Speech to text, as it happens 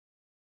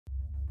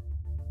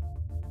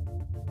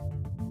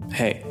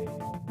Hey,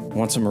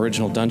 want some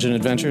original dungeon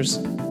adventures?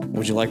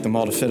 Would you like them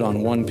all to fit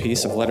on one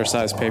piece of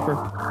letter-sized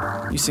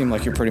paper? You seem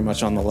like you're pretty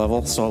much on the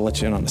level, so I'll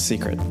let you in on a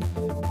secret.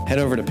 Head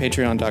over to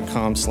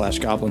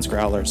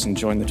patreon.com/goblinsgrowlers and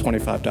join the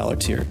 $25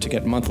 tier to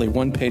get monthly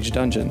one-page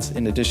dungeons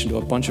in addition to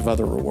a bunch of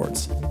other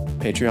rewards.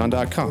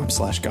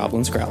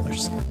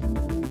 Patreon.com/goblinsgrowlers.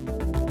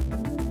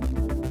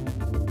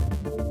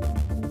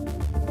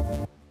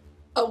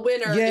 A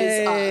winner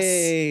is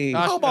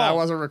us. I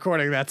wasn't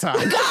recording that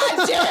time.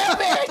 God damn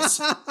it!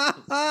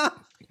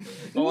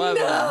 No!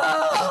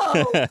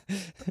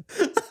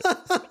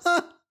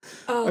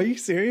 Are you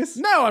serious?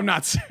 No, I'm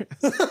not serious.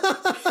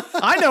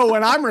 I know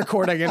when I'm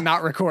recording and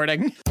not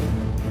recording.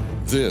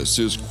 This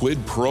is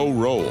Quid Pro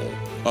Roll,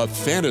 a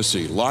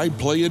fantasy live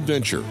play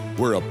adventure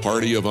where a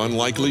party of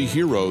unlikely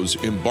heroes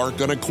embark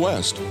on a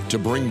quest to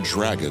bring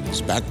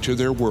dragons back to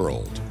their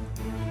world.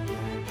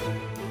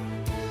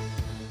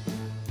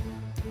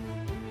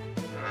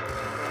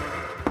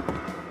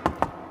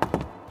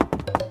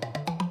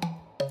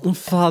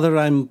 Father,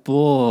 I'm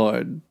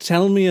bored.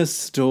 Tell me a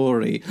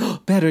story.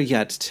 Better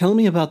yet, tell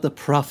me about the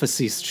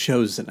prophecies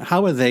chosen.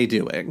 How are they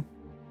doing?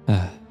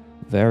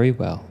 Very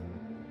well.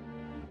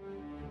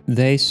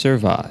 They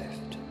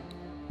survived,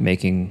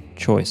 making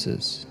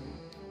choices.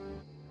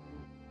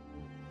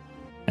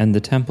 And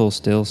the temple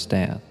still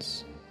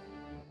stands.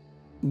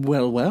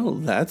 Well,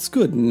 that's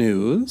good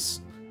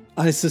news.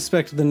 I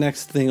suspect the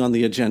next thing on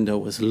the agenda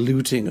was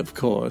looting, of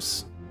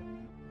course.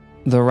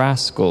 The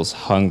rascals'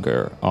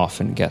 hunger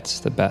often gets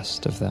the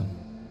best of them.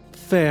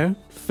 Fair.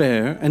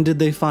 And did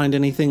they find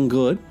anything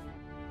good?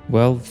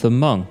 Well, the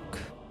monk,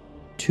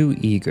 too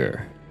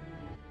eager,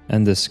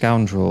 and the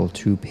scoundrel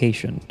too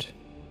patient.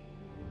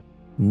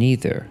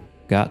 Neither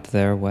got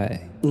their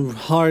way.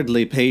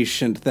 Hardly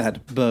patient,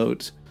 that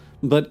boat.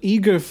 But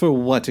eager for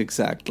what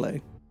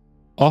exactly?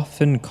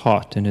 Often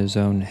caught in his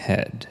own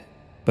head,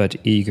 but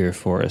eager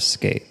for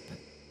escape.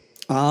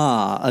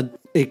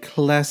 A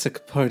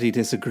classic party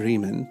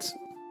disagreement.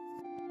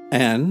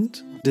 And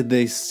did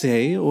they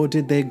stay or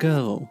did they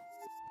go?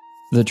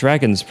 The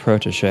dragon's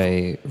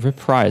protege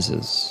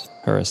reprises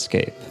her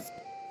escape.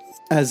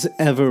 As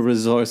ever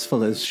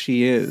resourceful as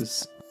she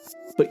is.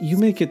 But you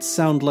make it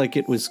sound like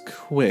it was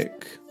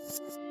quick.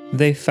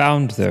 They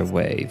found their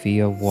way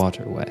via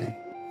waterway.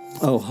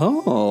 Oh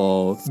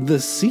ho, the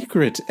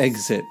secret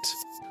exit.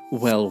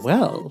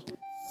 Well.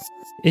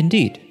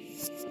 Indeed.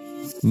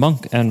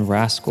 Monk and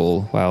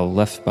rascal, while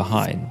left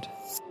behind,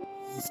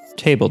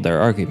 tabled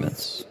their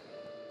arguments,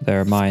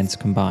 their minds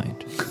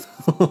combined.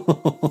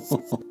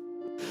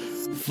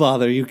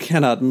 Father, you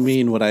cannot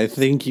mean what I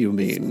think you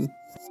mean.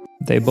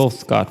 They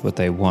both got what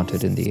they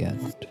wanted in the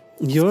end.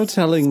 You're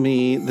telling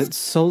me that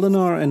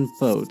Solinar and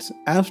Boat,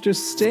 after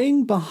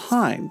staying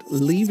behind,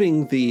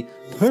 leaving the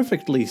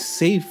perfectly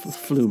safe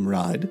flume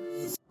ride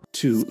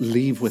to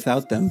leave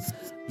without them,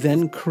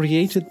 then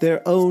created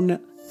their own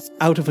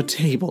out of a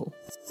table.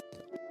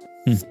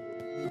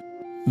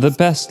 The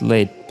best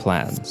laid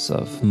plans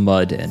of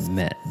mud and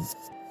men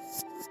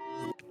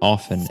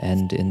often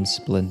end in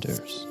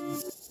splinters.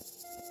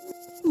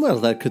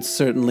 Well, that could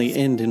certainly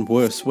end in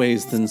worse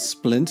ways than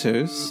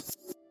splinters.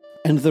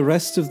 And the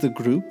rest of the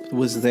group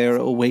was there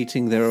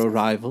awaiting their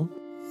arrival?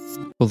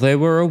 Well, they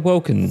were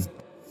awoken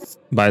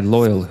by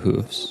loyal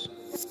hoofs,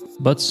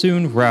 but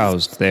soon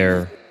roused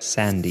their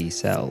sandy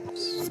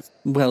selves.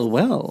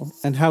 Well,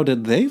 and how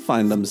did they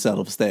find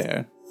themselves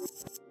there?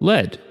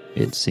 Led,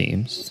 it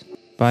seems,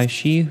 by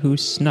she who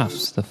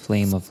snuffs the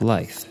flame of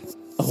life.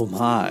 Oh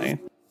my.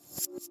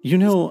 You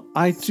know,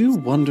 I do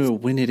wonder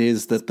when it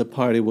is that the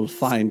party will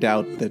find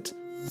out that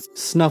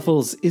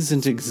Snuffles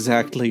isn't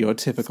exactly your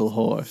typical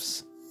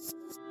horse.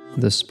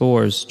 The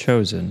spores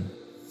chosen,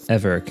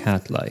 ever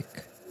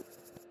cat-like,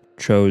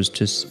 chose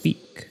to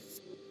speak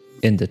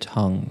in the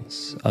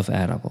tongues of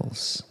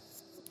animals.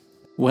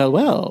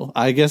 Well,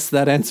 I guess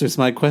that answers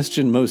my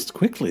question most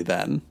quickly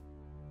then.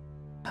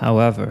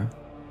 However,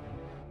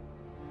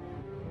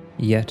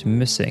 yet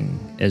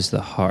missing is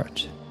the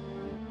heart.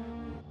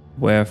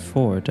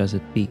 Wherefore does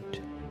it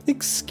beat?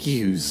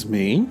 Excuse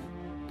me?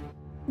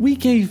 We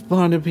gave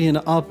Barnaby an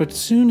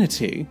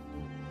opportunity,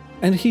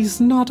 and he's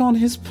not on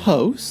his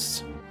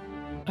post?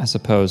 I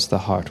suppose the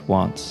heart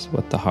wants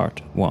what the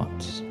heart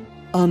wants.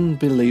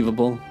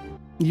 Unbelievable.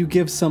 You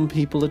give some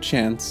people a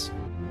chance.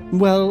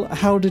 Well,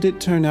 how did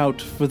it turn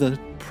out for the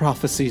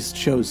prophecies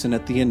chosen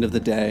at the end of the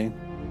day?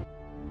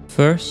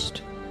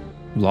 First,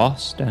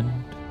 lost and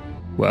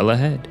well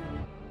ahead,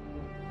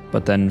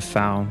 but then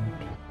found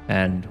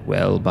and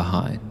well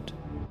behind.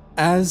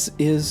 As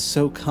is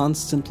so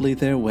constantly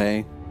their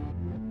way.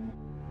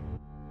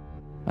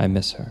 I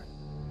miss her.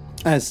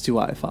 As do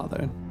I,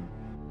 Father.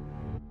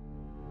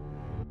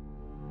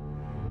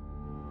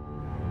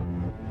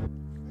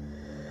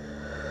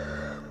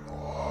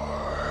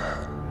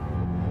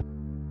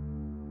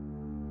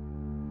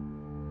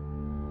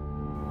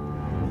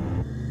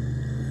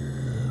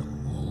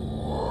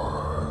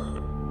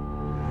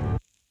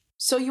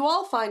 So you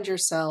all find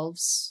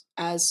yourselves,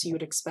 as you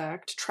would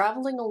expect,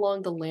 traveling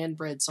along the land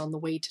bridge on the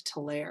way to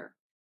Talair.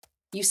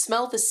 You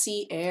smell the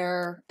sea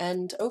air,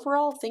 and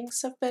overall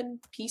things have been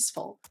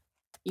peaceful.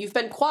 You've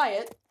been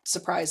quiet,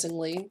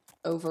 surprisingly,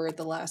 over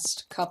the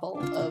last couple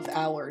of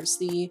hours.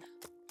 The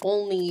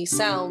only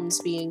sounds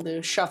being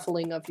the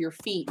shuffling of your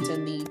feet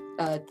and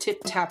the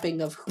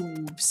tip-tapping of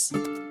hooves.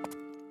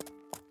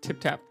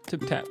 Tip-tap,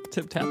 tip-tap,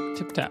 tip-tap,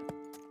 tip-tap.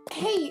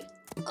 Hey,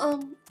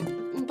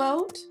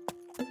 Boat?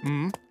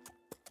 Hmm?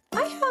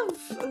 I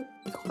have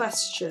a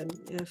question,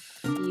 if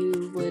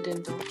you would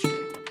indulge me.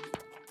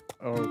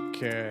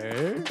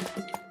 Okay.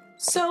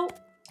 So,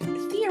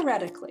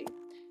 theoretically,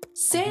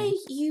 say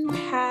you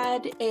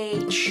had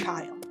a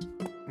child,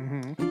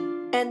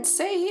 Mm-hmm. and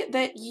say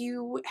that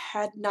you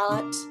had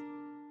not,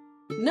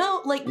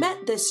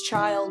 met this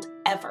child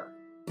ever.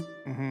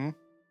 Mm-hmm.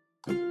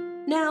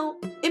 Now,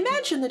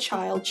 imagine the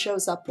child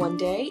shows up one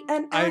day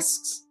and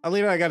asks...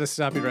 Alina, I gotta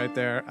stop you right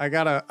there. I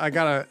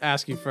gotta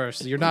ask you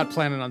first. You're not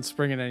planning on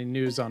springing any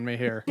news on me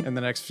here in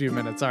the next few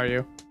minutes, are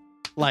you?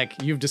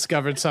 Like, you've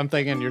discovered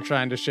something and you're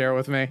trying to share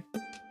with me?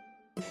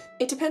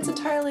 It depends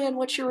entirely on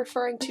what you're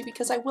referring to,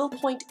 because I will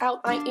point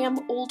out I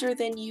am older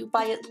than you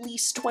by at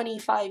least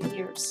 25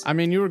 years. I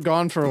mean, you were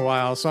gone for a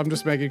while, so I'm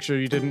just making sure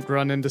you didn't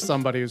run into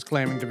somebody who's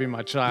claiming to be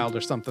my child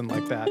or something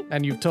like that,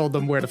 and you've told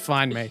them where to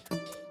find me.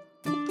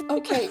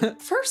 Okay,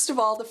 first of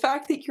all, the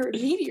fact that your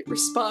immediate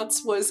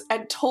response was,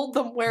 and told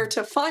them where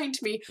to find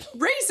me,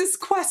 raises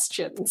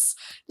questions.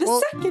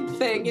 The second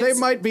thing is... They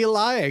might be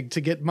lying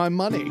to get my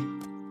money.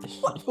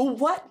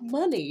 What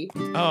money?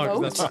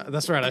 Oh,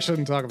 that's right. I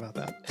shouldn't talk about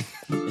that.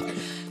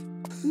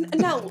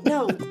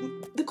 No.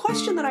 The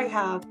question that I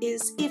have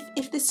is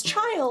if this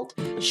child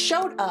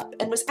showed up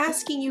and was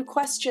asking you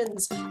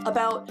questions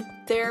about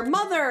their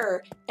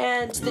mother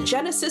and the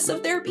genesis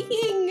of their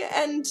being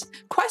and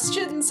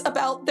questions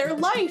about their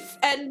life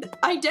and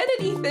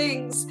identity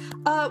things,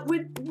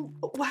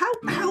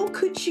 how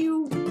could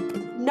you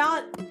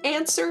not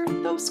answer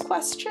those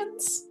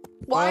questions?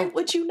 Why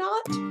would you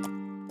not?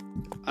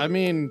 I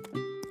mean,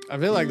 I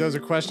feel like those are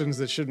questions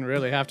that shouldn't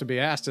really have to be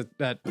asked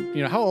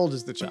how old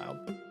is the child?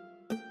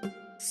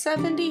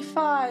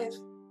 75.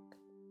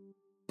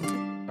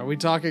 Are we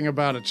talking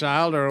about a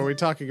child or are we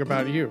talking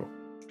about you?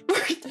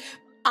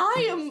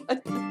 I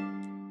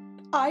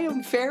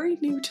am very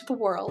new to the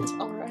world,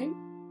 all right?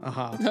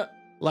 Uh-huh.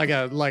 like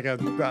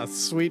a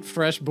sweet,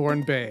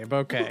 fresh-born babe.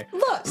 Okay.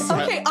 Look,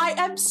 okay, I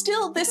am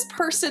still this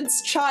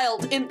person's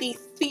child in the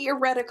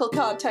theoretical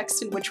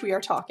context in which we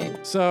are talking.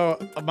 So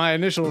my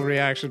initial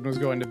reaction was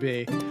going to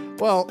be,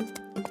 well,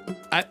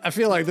 I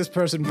feel like this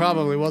person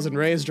probably wasn't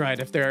raised right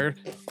if they're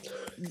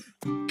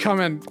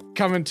coming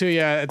to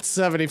you at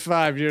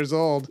 75 years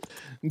old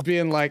and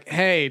being like,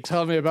 hey,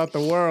 tell me about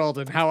the world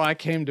and how I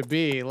came to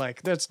be.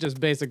 Like, that's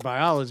just basic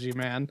biology,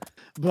 man.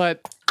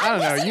 But I don't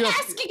know. I wasn't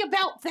asking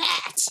about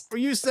that.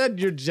 You said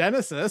your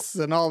genesis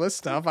and all this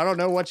stuff. I don't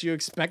know what you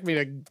expect me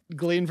to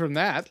glean from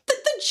that. The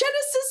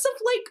genesis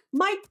of,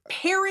 my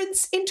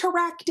parents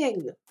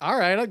interacting. All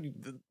right. I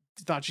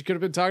thought you could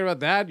have been talking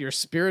about that, your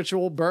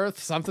spiritual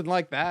birth, something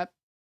like that.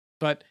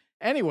 But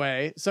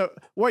anyway, so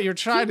what you're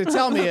trying to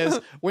tell me is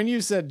when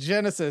you said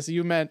genesis,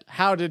 you meant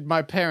how did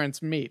my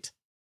parents meet?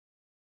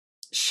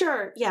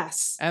 Sure,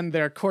 yes. And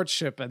their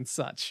courtship and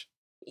such.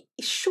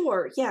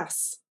 Sure,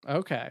 yes.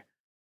 Okay.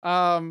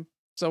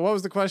 So what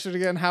was the question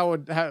again? How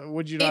would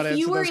you not answer those questions? If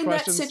you were in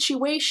that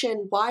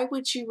situation, why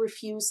would you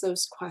refuse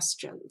those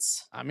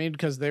questions? I mean,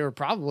 because they were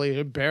probably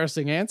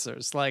embarrassing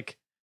answers. Like,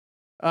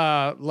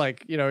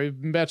 you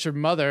met your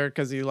mother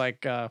because he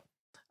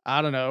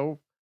I don't know,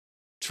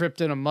 tripped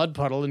in a mud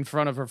puddle in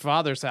front of her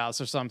father's house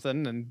or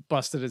something and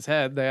busted his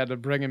head. They had to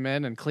bring him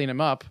in and clean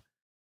him up.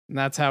 And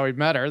that's how he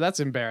met her.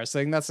 That's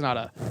embarrassing. That's not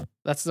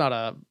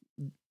a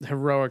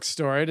heroic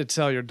story to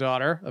tell your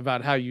daughter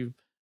about how you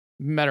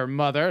met her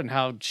mother and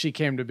how she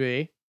came to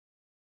be.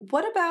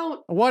 What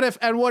about... What if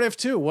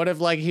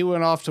he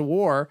went off to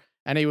war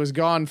and he was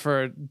gone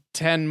for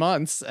 10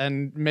 months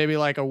and maybe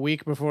a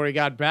week before he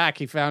got back,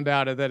 he found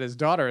out that his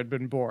daughter had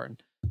been born.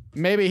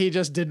 Maybe he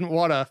just didn't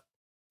want to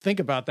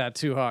think about that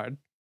too hard.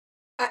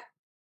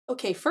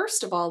 Okay,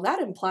 first of all, that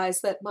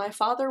implies that my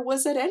father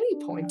was at any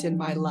point in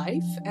my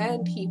life,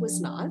 and he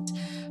was not.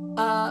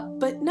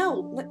 But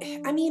no,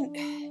 I mean,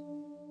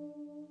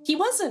 he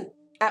wasn't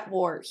at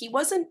war. He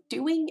wasn't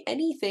doing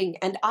anything,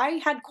 and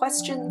I had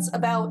questions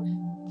about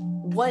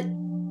what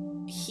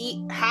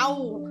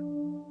how,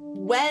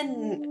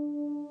 when,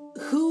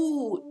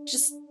 who,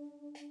 just...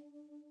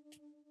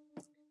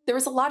 There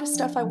was a lot of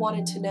stuff I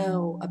wanted to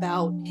know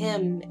about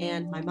him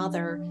and my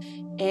mother,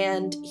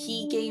 and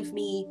he gave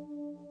me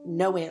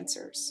no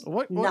answers.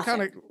 What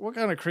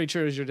kind of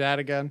creature is your dad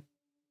again?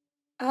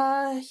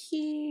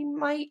 He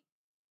might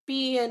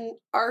be an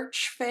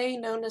archfey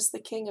known as the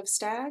King of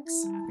Stags.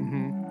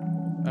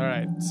 Mm-hmm. All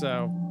right,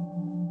 so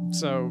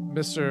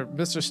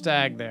Mr.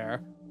 Stag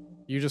there,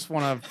 you just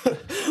want to...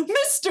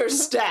 Mr.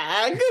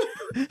 Stag!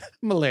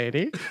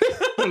 Milady.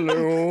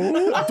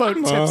 Hello. Boat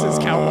tips his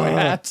cowboy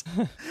hat.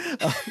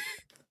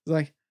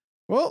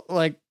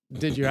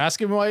 Did you ask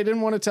him why he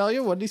didn't want to tell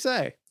you? What did he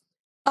say?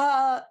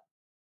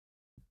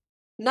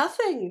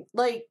 Nothing.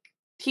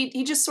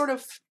 he just sort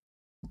of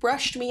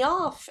brushed me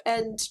off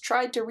and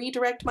tried to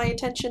redirect my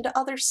attention to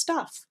other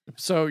stuff.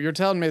 So you're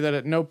telling me that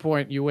at no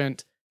point you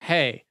went,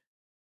 hey,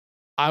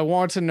 I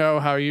want to know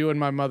how you and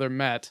my mother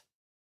met.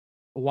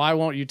 Why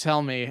won't you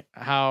tell me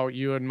how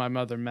you and my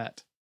mother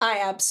met? I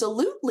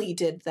absolutely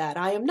did that.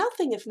 I am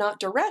nothing if not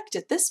direct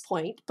at this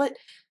point, but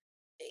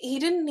he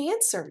didn't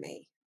answer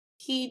me.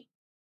 He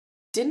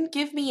didn't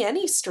give me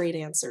any straight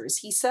answers.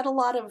 He said a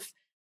lot of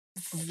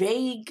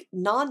vague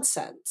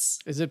nonsense.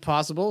 Is it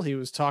possible he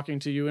was talking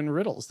to you in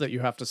riddles that you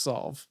have to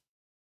solve?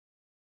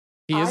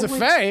 He is a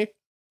Fey.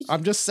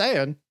 I'm just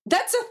saying.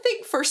 That's a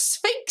thing for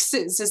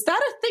sphinxes. Is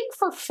that a thing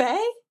for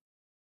Fey?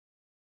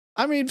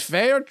 I mean,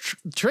 Fey are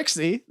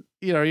tricksy.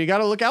 You know, you got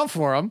to look out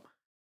for them.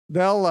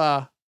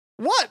 They'll,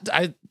 what?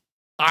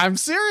 I'm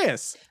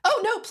serious.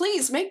 Oh, no,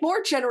 please make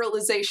more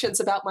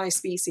generalizations about my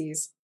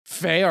species.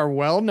 Fey are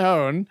well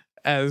known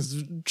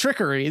as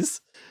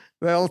trickeries.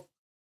 They'll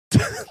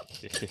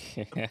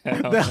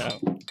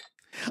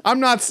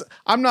I'm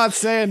not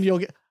saying you'll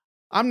get.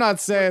 I'm not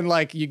saying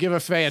like you give a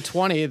Fey a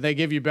 20, they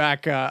give you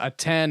back a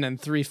 10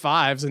 and 3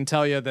 5s and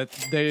tell you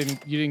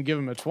that you didn't give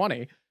them a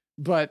 20.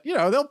 But you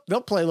know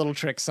they'll play little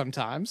tricks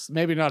sometimes.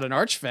 Maybe not an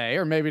archfey,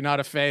 or maybe not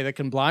a Fey that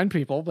can blind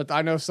people, but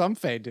I know some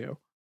Fey do.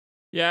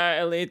 Yeah,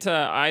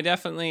 Elita, I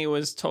definitely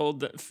was told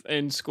that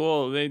in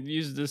school they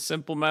used a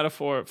simple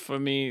metaphor for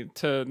me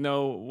to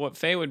know what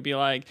Fey would be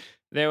like.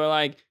 They were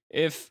like,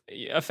 if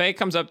a Fey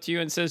comes up to you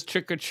and says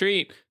trick or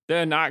treat,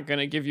 they're not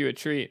gonna give you a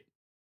treat.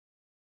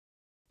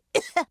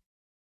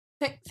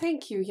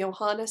 Thank you,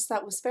 Johannes.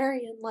 That was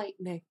very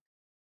enlightening.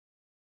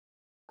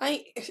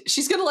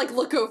 She's gonna like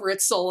look over at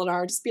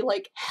Solinar, just be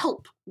like,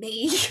 help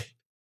me.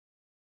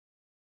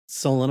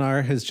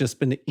 Solinar has just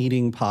been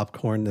eating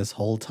popcorn this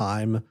whole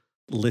time,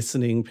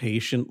 listening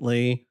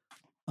patiently,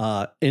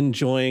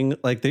 enjoying,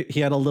 like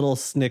he had a little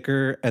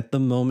snicker at the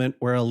moment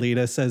where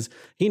Alita says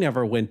he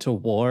never went to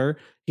war.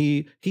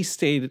 He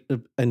stayed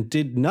and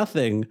did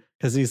nothing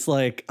because he's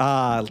like,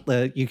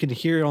 you can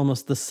hear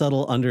almost the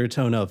subtle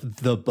undertone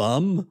of the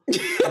bum.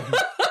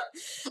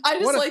 I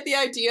just like the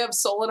idea of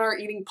Solinar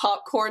eating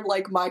popcorn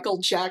like Michael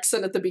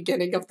Jackson at the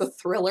beginning of the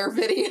Thriller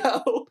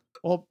video.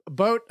 Well,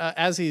 Boat,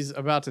 as he's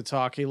about to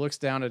talk, he looks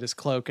down at his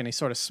cloak and he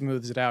sort of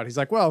smooths it out. He's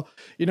like, well,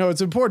 you know,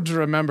 it's important to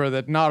remember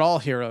that not all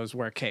heroes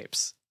wear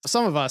capes.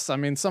 Some of us, I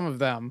mean, some of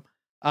them,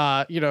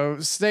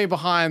 stay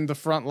behind the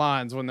front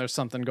lines when there's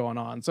something going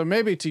on. So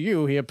maybe to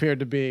you, he appeared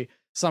to be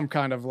some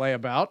kind of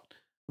layabout,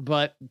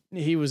 but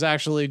he was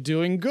actually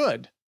doing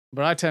good.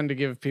 But I tend to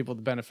give people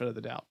the benefit of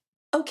the doubt.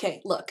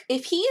 Okay, look,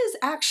 if he is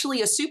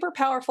actually a super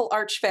powerful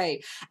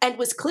archfey and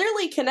was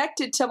clearly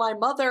connected to my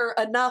mother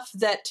enough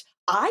that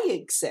I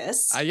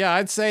exist. Yeah,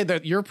 I'd say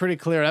that you're pretty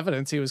clear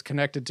evidence he was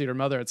connected to your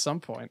mother at some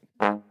point.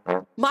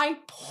 My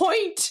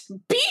point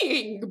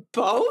being,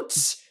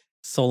 Boat.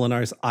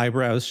 Solinar's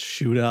eyebrows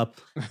shoot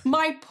up.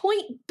 My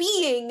point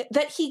being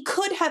that he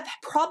could have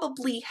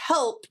probably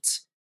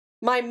helped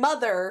my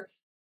mother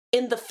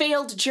in the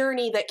failed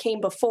journey that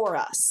came before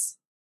us.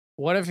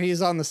 What if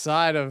he's on the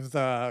side of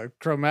the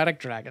chromatic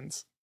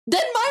dragons?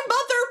 Then my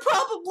mother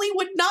probably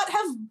would not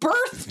have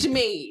birthed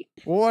me.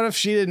 What if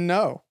she didn't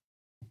know?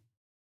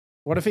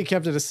 What if he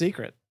kept it a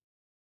secret?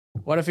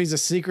 What if he's a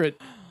secret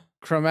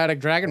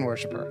chromatic dragon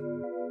worshiper?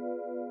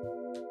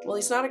 Well,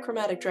 he's not a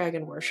chromatic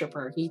dragon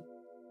worshiper.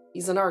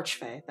 He's an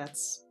archfey.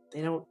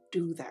 They don't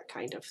do that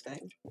kind of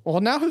thing.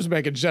 Well, now who's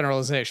making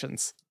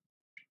generalizations?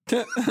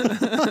 Do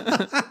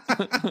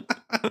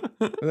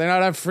they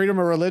not have freedom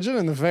of religion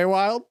in the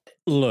Feywild?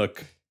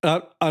 Look,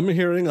 I'm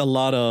hearing a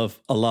lot of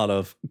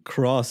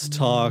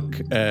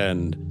crosstalk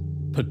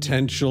and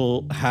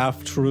potential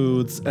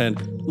half-truths,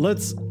 and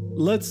let's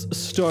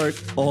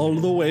start all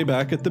the way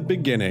back at the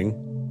beginning.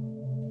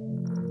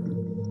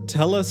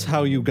 Tell us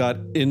how you got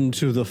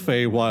into the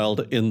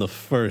Feywild in the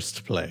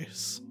first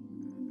place.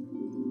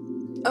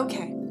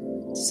 Okay,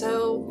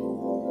 so...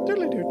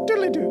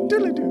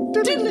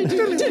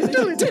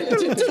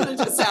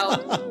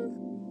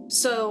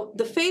 So,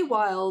 the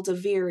Feywild of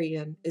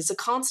Virion is a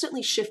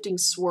constantly shifting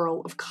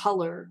swirl of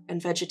color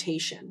and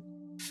vegetation.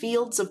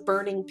 Fields of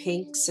burning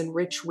pinks and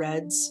rich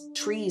reds,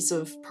 trees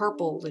of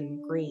purple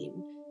and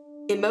green.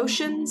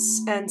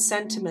 Emotions and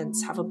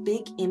sentiments have a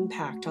big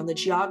impact on the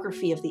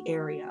geography of the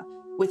area,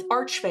 with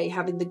Archfey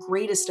having the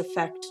greatest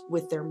effect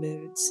with their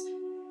moods.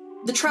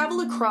 The travel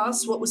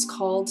across what was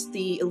called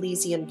the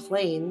Elysian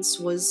Plains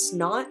was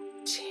not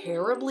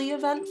terribly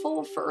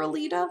eventful for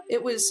Alita.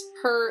 It was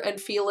her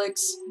and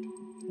Felix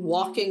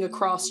walking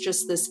across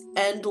just this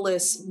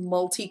endless,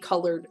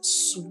 multicolored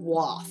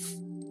swath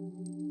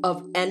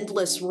of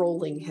endless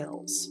rolling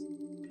hills.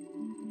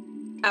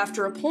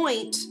 After a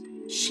point,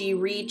 she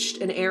reached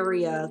an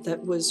area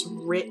that was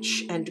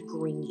rich and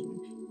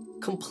green,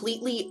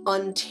 completely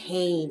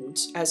untamed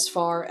as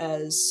far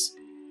as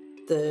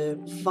the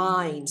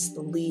vines,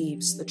 the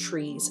leaves, the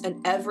trees, and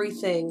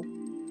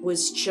everything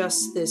was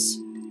just this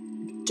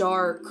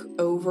dark,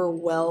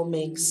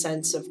 overwhelming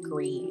sense of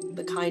green,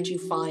 the kind you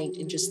find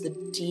in just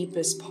the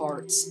deepest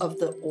parts of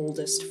the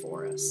oldest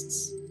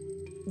forests.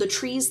 The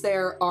trees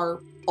there are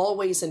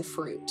always in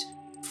fruit,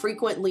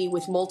 frequently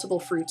with multiple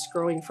fruits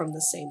growing from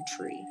the same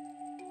tree.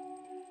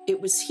 It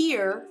was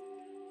here,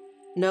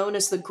 known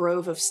as the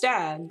Grove of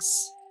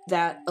Stags,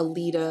 that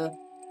Alita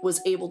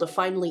was able to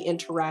finally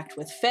interact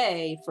with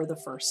Fey for the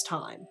first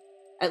time.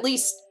 At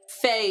least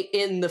Fey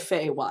in the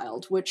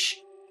Feywild, which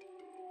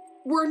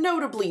were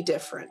notably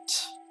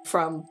different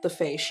from the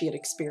Fey she had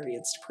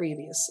experienced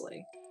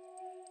previously.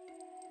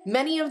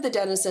 Many of the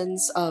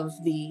denizens of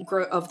the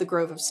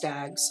Grove of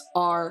Stags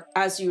are,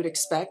 as you would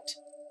expect,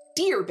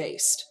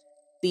 deer-based.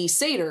 The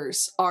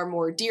satyrs are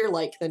more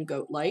deer-like than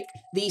goat-like,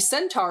 the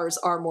centaurs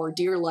are more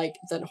deer-like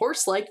than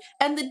horse-like,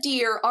 and the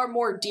deer are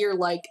more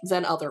deer-like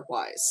than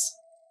otherwise.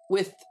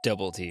 With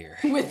double deer.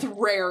 With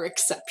rare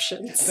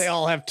exceptions. They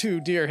all have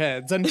 2 deer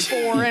heads and 4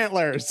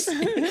 antlers.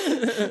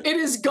 It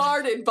is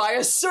guarded by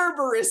a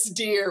Cerberus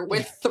deer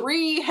with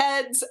 3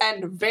 heads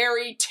and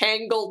very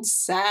tangled,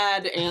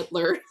 sad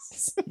antlers.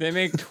 They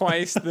make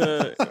twice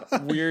the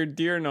weird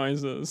deer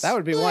noises. That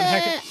would be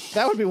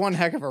one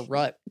heck of a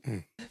rut.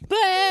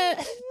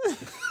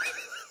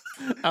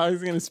 I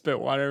was gonna spit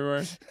water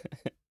everywhere.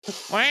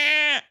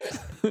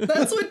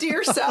 That's what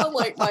deer sound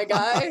like, my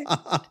guy.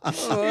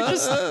 You're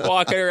just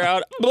walking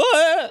around.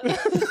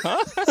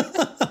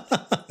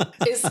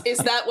 Is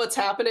that what's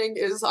happening?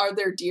 Are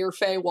there deer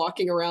fae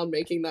walking around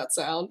making that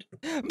sound?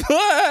 I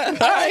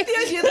like the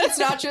idea that it's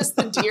not just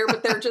the deer,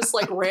 but they're just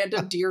like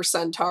random deer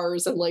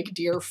centaurs and like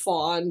deer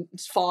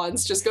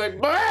fawns just going.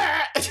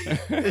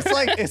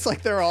 It's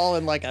like they're all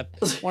in like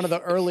one of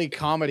the early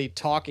comedy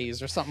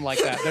talkies or something like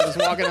that. They're just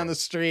walking down the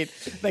street.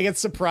 They get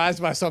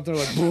surprised by something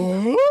like,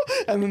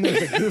 and then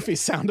there's a goofy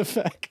sound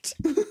effect.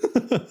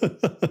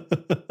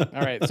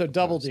 All right, so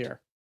double deer.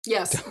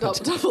 Yes,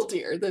 double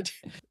deer.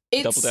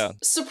 It's Double down.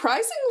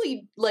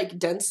 Surprisingly like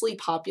densely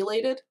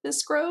populated,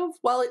 this grove.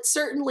 While it's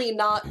certainly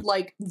not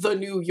like the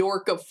New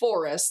York of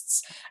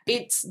forests,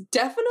 it's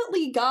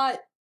definitely got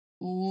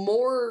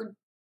more,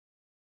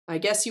 I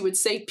guess you would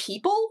say,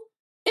 people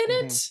in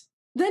it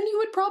than you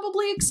would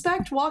probably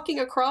expect walking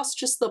across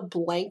just the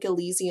blank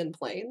Elysian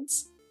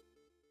plains.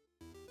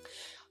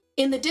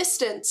 In the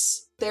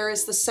distance, there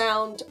is the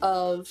sound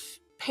of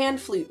pan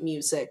flute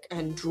music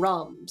and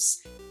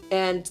drums,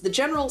 and the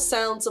general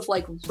sounds of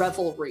like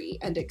revelry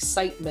and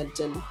excitement,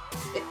 and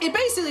it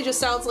basically just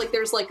sounds like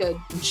there's like a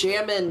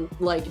jammin'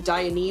 like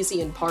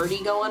Dionysian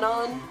party going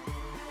on,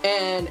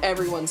 and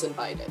everyone's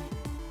invited.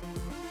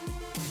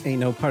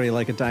 Ain't no party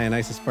like a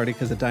Dionysus party,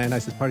 because a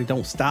Dionysus party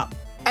don't stop.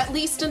 At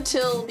least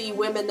until the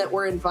women that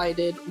were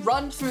invited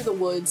run through the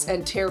woods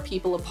and tear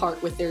people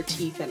apart with their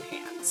teeth and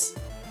hands.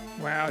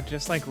 Wow,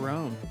 just like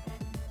Rome.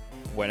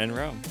 When in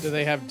Rome. Do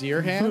they have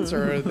deer hands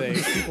or are they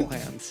people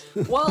hands?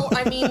 Well,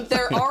 I mean,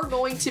 there are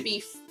going to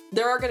be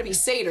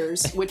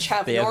satyrs, which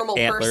have They normal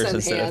have antlers person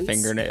instead hands. of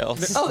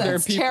fingernails. Oh,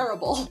 that's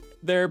terrible.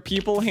 Their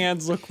people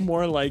hands look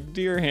more like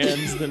deer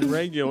hands than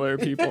regular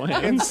people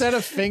hands. Instead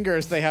of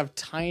fingers, they have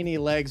tiny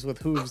legs with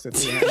hooves at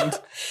the end.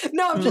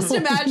 No, I'm just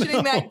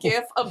imagining that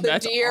gif of the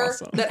That's deer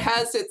awesome. that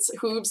has its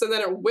hooves and then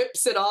it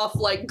whips it off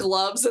like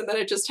gloves and then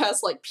it just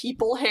has like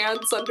people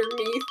hands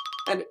underneath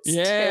and it's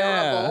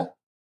terrible.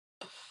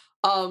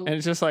 And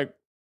it's just like,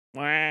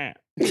 wah.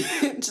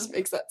 It just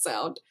makes that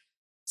sound.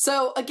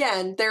 So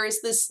again, there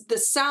is the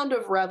sound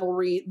of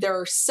revelry. There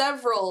are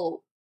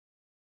several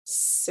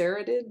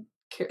Cervidae,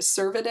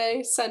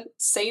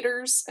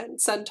 satyrs and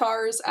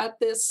centaurs at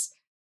this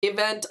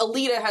event.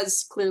 Alita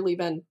has clearly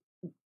been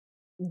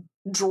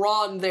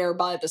drawn there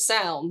by the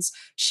sounds.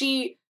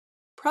 She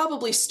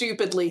probably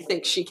stupidly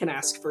thinks she can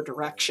ask for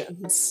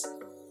directions.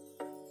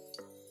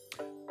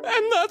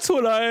 And that's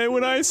what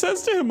when I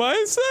says to him,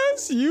 I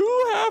says,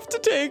 you have to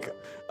take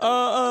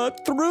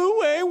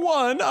throughway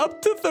 1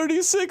 up to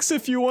 36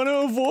 if you want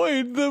to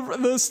avoid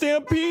the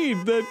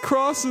stampede that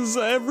crosses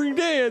every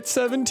day at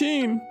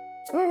 17.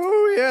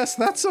 Oh, yes,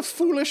 that's a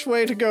foolish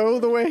way to go,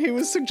 the way he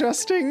was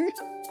suggesting.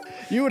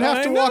 You would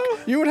have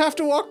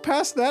to walk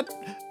past that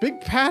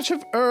big patch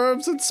of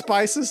herbs and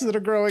spices that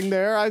are growing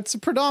there. It's a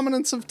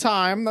predominance of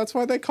thyme. That's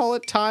why they call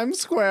it Times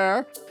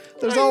Square.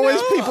 There's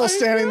always people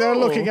standing there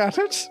looking at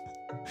it.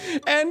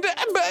 And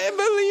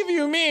believe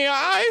you me,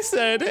 I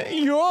said,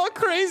 you're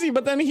crazy.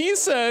 But then he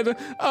said,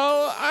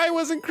 oh, I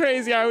wasn't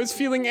crazy. I was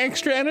feeling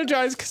extra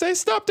energized because I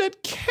stopped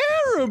at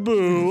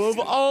Caribou, of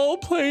all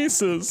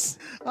places.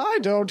 I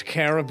don't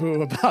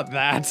caribou about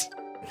that.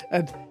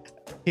 And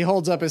he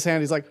holds up his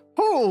hand. He's like,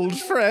 hold,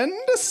 friend.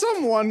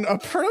 Someone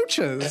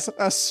approaches.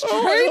 A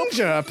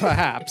stranger,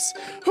 perhaps.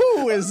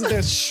 Who is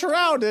this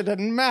shrouded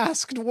and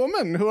masked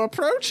woman who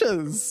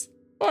approaches?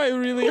 I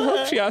really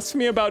hope she asks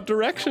me about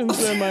directions.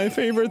 They're my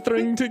favorite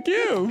thing to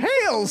give.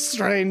 Hail,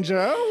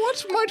 stranger.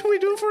 What might we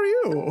do for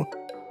you?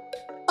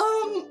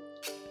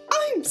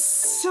 I'm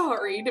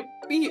sorry to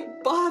be a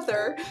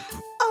bother.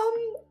 I'm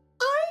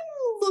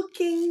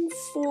looking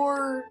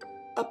for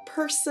a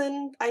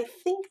person I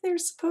think they're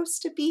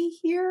supposed to be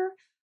here.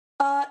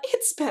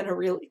 It's been a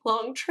really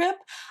long trip.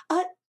 Do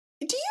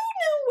you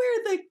know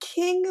where the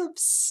King of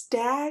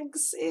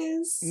Stags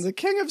is? The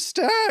King of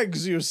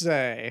Stags, you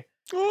say?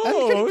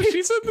 Oh,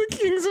 she said the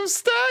Kings of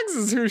Stags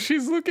is who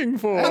she's looking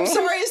for. I'm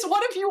sorry, is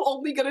one of you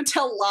only going to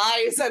tell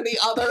lies and the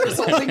other is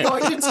only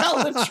going to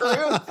tell the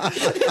truth?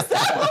 Is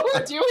that what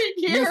we're doing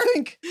here?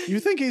 You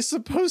think he's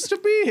supposed to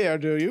be here,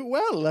 do you?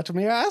 Well, let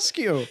me ask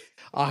you.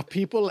 Are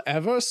people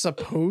ever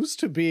supposed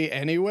to be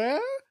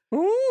anywhere?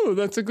 Oh,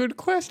 that's a good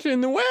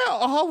question. Where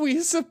are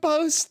we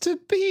supposed to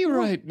be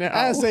right now?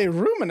 As a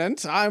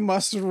ruminant, I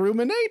must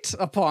ruminate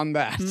upon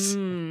that.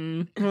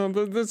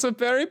 Well, that's a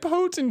very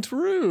potent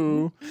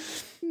rue.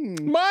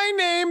 My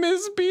name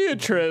is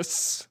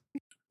Beatrice.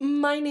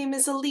 My name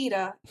is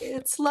Alita.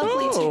 It's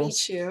lovely to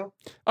meet you.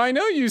 I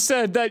know you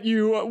said that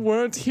you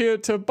weren't here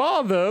to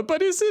bother,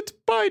 but is it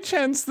by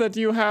chance that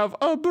you have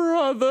a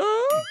brother?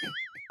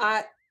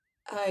 I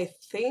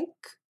think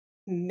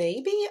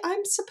maybe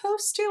I'm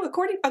supposed to.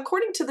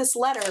 According to this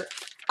letter,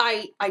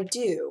 I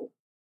do.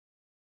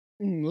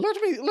 Let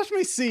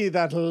me see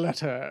that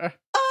letter.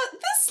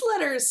 This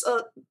letter's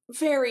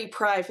very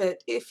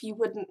private, if you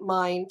wouldn't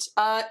mind.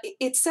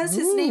 It says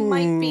his name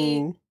might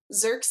be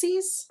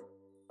Xerxes.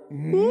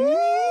 Ooh.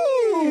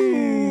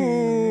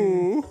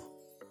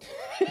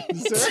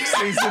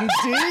 Xerxes,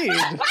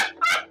 indeed.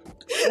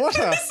 What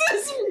a... This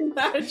is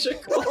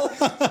magical.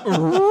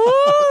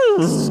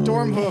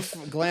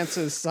 Stormhoof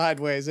glances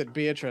sideways at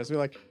Beatrice. We're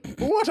like,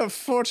 what a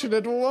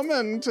fortunate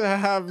woman to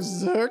have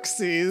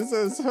Xerxes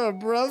as her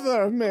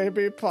brother,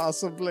 maybe,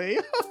 possibly.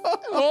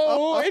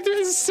 Oh, it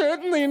is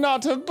certainly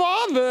not a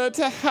bother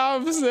to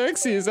have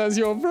Xerxes as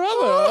your brother.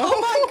 Oh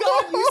my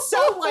god, you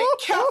sound like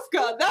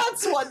Kafka.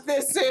 That's what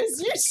this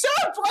is. You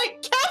sound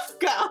like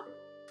Kafka.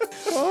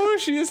 Oh,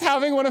 she is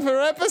having one of her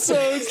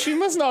episodes. She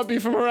must not be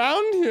from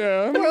around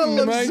here.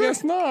 Well, I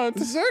guess not.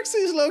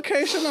 Xerxes'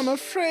 location, I'm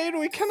afraid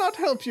we cannot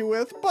help you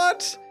with,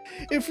 but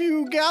if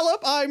you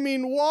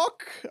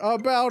walk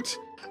about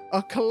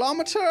a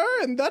kilometer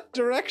in that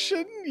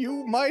direction,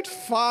 you might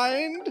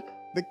find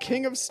the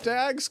King of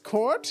Stags'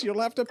 court.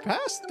 You'll have to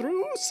pass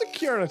through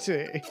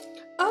security.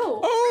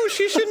 Oh,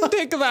 she shouldn't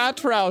take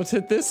that route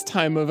at this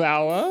time of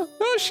hour.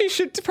 Oh, she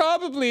should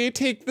probably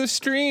take the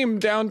stream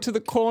down to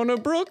the corner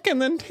brook and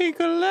then take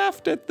a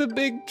left at the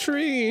big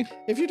tree.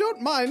 If you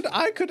don't mind,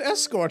 I could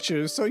escort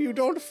you so you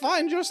don't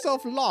find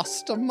yourself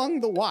lost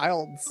among the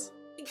wilds.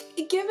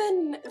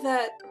 Given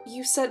that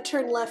you said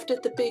turn left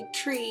at the big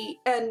tree,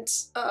 and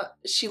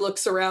she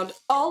looks around,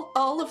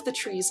 all of the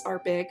trees are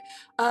big.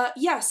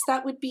 Yes,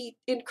 that would be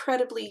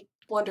incredibly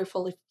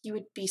wonderful if you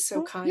would be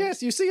so kind.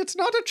 Yes, you see, it's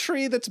not a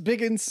tree that's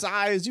big in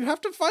size. You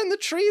have to find the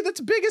tree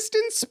that's biggest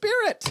in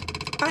spirit.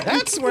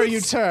 That's where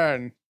you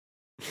turn.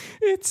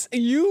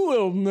 You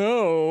will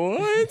know.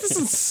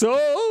 It's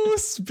so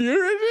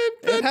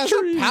spirited. It has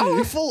a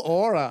powerful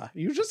aura.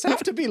 You just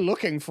have to be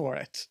looking for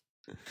it.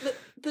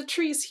 The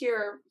trees here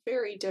are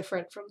very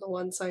different from the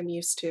ones I'm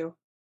used to.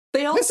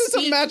 This is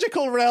a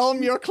magical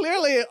realm. You're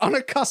clearly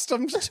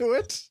unaccustomed to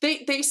it.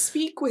 They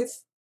speak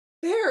with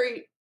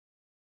very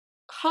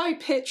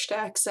high-pitched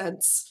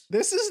accents.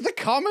 This is the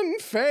common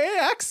Fey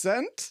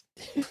accent.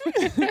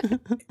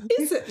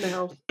 Is it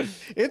now?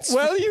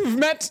 Well, you've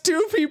met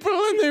two people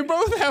and they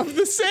both have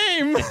the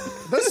same.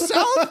 The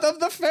south of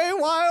the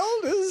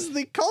Feywild is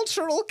the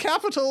cultural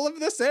capital of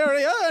this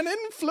area and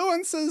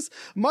influences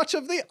much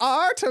of the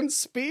art and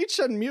speech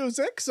and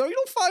music, so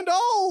you'll find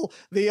all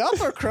the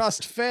upper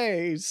crust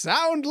Fey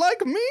sound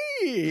like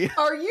me.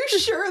 Are you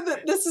sure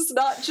that this is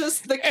not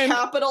just the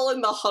capital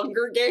in the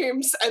Hunger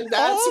Games and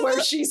that's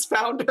where she's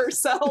found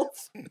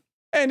herself?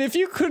 And if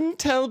you couldn't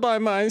tell by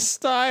my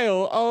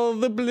style, all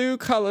the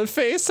blue-collar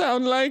Fey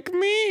sound like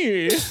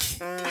me.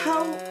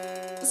 How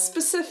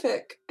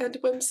specific and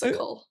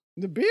whimsical.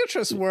 The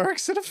Beatrice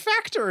works at a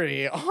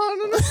factory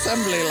on an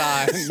assembly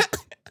line.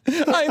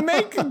 I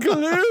make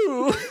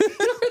glue.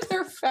 Are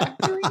there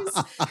factories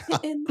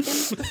in the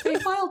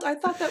Feywild? I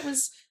thought that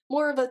was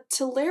more of a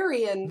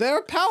Tellurian.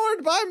 They're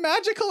powered by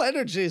magical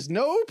energies.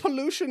 No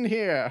pollution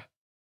here.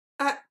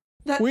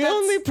 We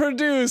only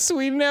produce,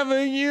 we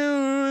never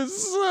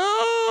use.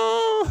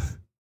 Oh.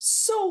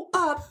 So,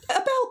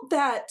 about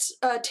that,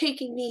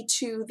 taking me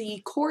to the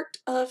court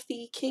of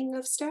the King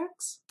of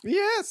Stags?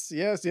 Yes.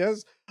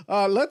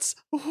 Let's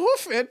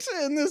hoof it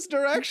in this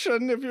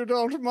direction, if you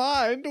don't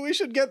mind. We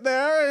should get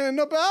there in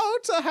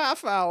about a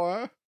half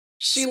hour.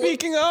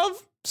 Speaking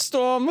of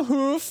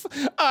Stormhoof,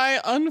 I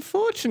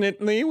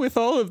unfortunately, with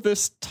all of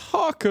this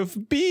talk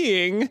of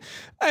being,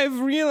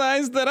 I've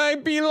realized that I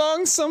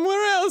belong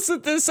somewhere else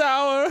at this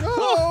hour.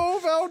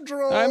 Oh, how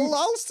droll.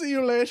 I'll see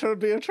you later,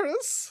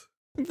 Beatrice.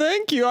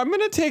 Thank you. I'm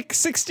going to take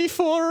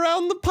 64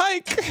 around the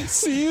pike.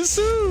 See you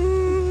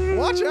soon.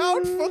 Watch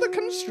out for the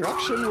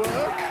construction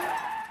work.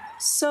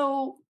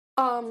 So,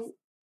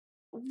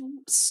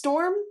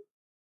 Stormhoof?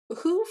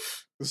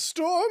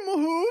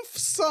 Stormhoof,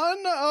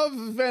 son of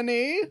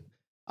Veni.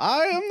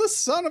 I am the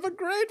son of a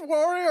great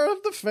warrior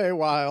of the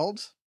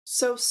Feywild.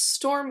 So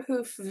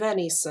Stormhoof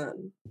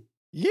Venison.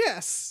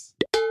 Yes.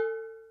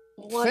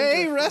 Wonderful.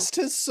 Fey rest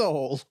his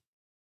soul.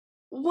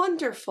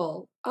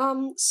 Wonderful.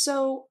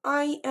 So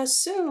I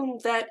assume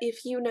that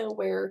if you know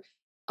where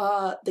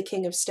the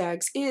King of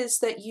Stags is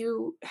that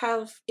you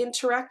have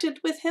interacted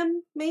with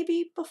him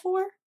maybe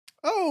before?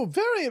 Oh,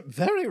 very,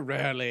 very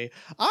rarely.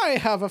 I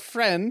have a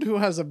friend who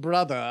has a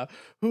brother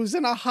who's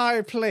in a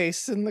high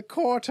place in the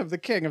court of the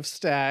King of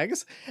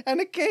Stags, and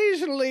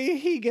occasionally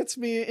he gets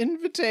me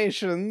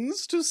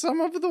invitations to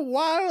some of the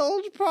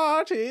wild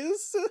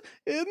parties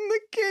in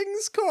the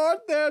King's court.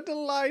 They're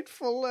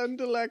delightful and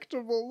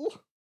delectable.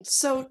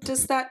 So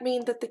does that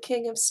mean that the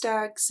King of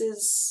Stags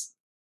is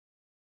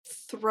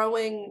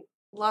throwing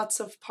lots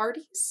of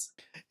parties?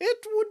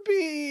 It would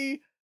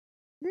be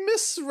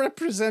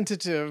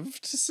misrepresentative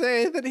to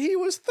say that he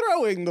was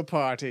throwing the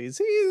parties.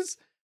 He's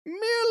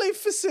merely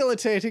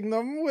facilitating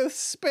them with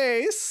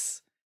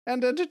space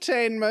and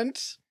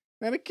entertainment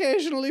and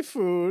occasionally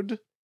food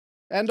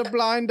and a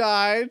blind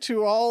eye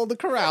to all the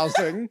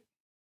carousing.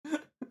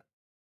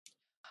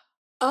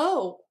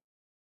 Oh,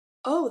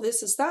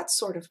 this is that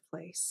sort of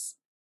place.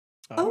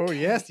 Oh, Okay.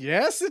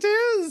 yes, it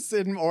is.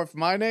 Or if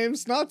my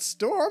name's not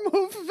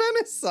Stormhoof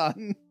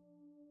Venison.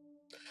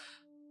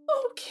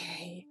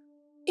 Okay.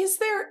 Is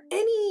there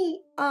any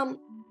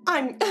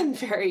I'm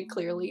very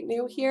clearly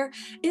new here.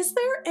 Is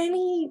there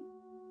any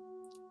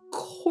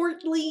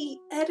courtly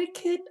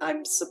etiquette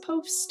I'm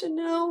supposed to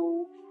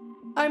know?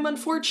 I'm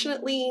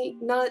unfortunately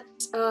not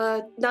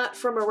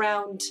from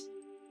around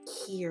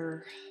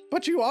here.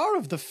 But you are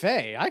of the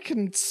Fae. I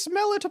can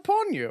smell it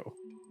upon you.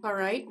 All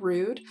right,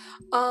 rude.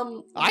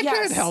 I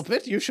can't help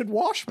it. You should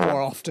wash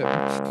more often.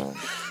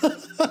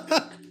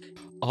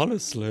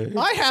 Honestly.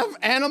 I have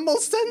animal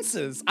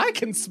senses. I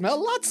can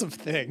smell lots of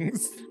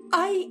things.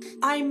 I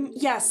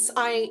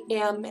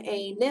am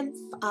a nymph.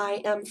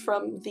 I am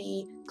from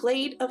the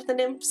Glade of the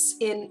Nymphs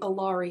in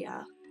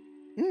Ilaria.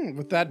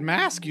 With that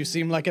mask, you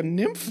seem like a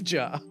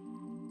nymphja.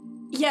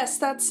 Yes,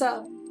 that's Do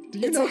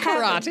you it's know a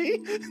habit.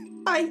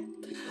 karate?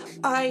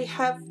 I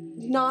have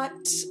not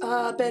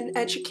been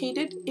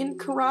educated in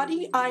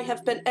karate. I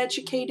have been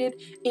educated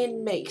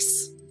in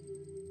mace.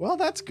 Well,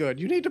 that's good.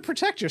 You need to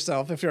protect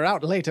yourself if you're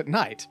out late at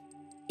night.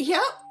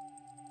 Yep,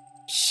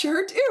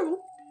 sure do.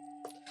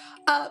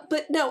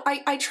 But no,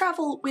 I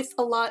travel with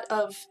a lot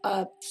of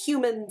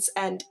humans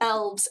and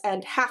elves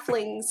and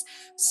halflings,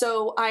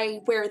 so I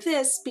wear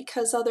this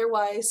because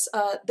otherwise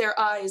their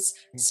eyes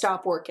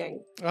stop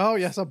working. Oh,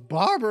 yes, a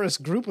barbarous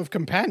group of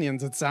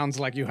companions it sounds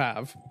like you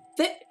have.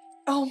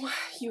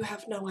 You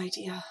have no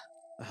idea.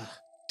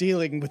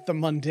 Dealing with the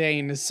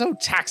mundane is so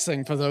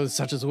taxing for those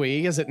such as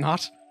we, is it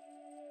not?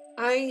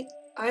 I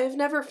have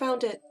never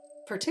found it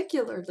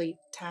particularly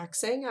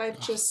taxing.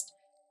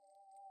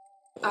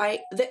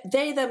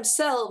 They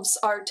themselves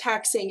are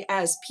taxing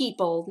as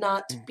people,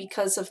 not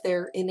because of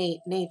their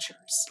innate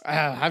natures.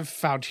 I've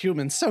found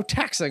humans so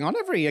taxing on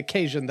every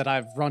occasion that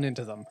I've run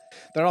into them.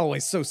 They're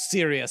always so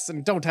serious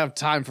and don't have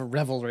time for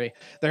revelry.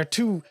 They're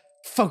too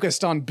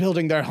focused on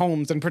building their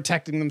homes and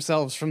protecting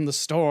themselves from the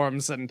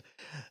storms and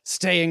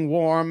staying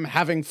warm,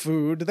 having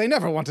food. They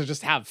never want to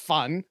just have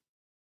fun.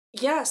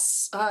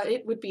 Yes,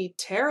 it would be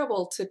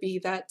terrible to be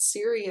that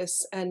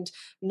serious and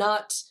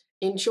not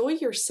enjoy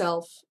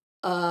yourself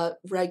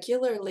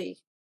regularly.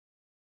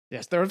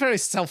 Yes, they're a very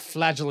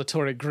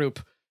self-flagellatory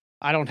group.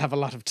 I don't have a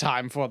lot of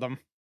time for them.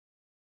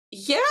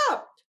 Yeah,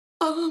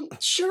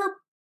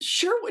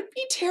 sure would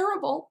be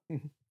terrible.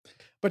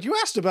 But you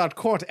asked about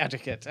court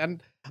etiquette,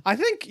 and I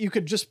think you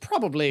could just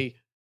probably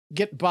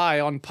get by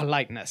on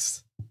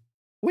politeness.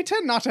 We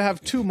tend not to have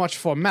too much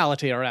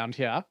formality around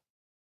here.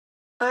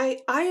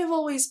 I have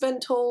always been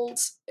told,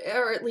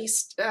 or at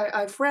least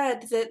I've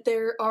read, that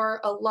there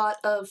are a lot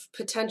of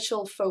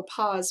potential faux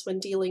pas when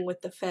dealing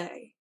with the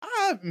Fae.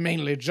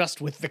 Mainly just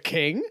with the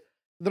king.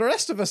 The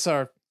rest of us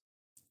are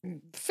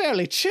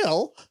fairly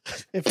chill,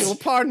 if you'll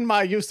pardon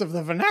my use of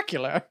the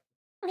vernacular.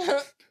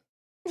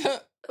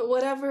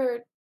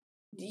 Whatever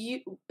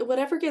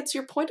gets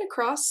your point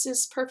across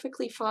is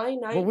perfectly fine.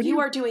 You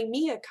are doing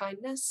me a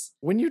kindness.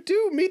 When you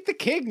do meet the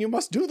king, you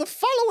must do the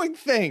following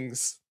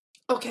things.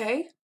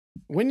 Okay.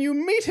 When you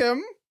meet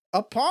him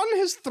upon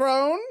his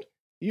throne,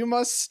 you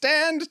must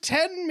stand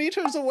 10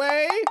 meters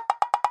away,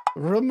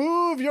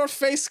 remove your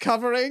face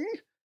covering,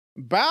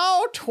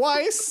 bow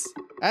twice,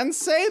 and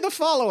say the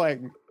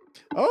following.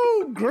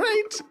 "Oh,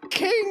 great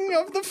king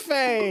of the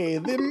Fae,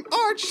 the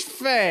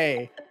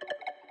Arch-Fae,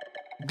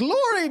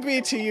 glory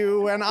be to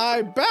you, and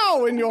I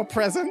bow in your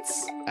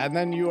presence." And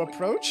then you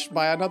approach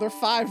by another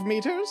 5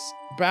 meters,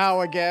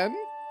 bow again,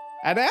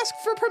 and ask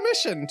for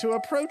permission to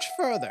approach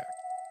further.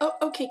 Oh,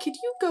 okay, could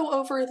you go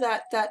over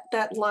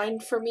that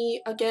line for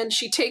me again?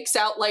 She takes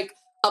out, like,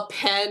 a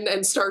pen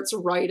and starts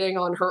writing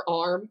on her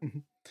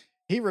arm.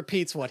 He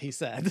repeats what he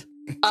said.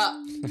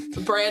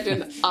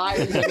 Brandon,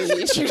 I'm gonna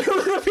need you to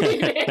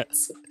repeat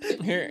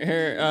it.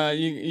 Here,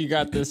 you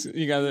got this.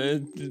 You got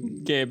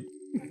it. Gabe,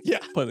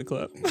 Yeah. play the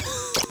clip.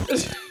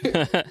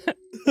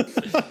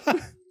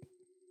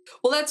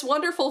 Well, that's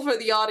wonderful for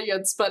the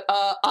audience, but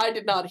I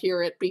did not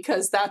hear it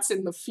because that's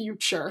in the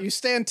future. You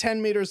stand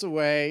 10 meters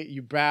away,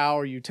 you bow,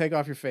 or you take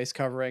off your face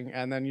covering,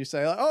 and then you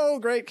say, "Oh,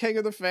 great king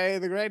of the Fae,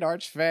 the great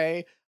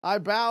Arch-Fae, I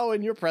bow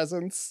in your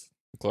presence.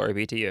 Glory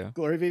be to you.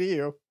 Glory be to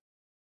you."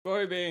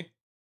 Glory be.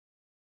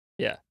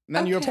 Yeah. And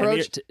then you Okay.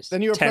 approach.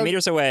 Then you 10 approach.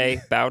 meters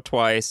away, bow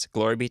twice,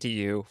 glory be to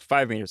you.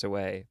 5 meters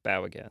away,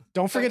 bow again.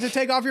 Don't forget to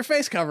take off your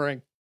face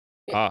covering.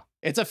 Ah.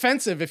 It's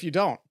offensive if you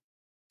don't.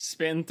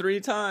 Spin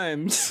 3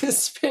 times.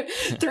 Spin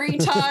 3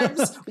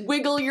 times,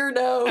 wiggle your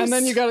nose. And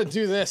then you got to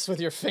do this with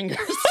your fingers.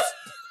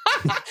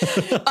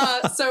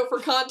 So for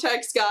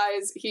context,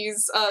 guys,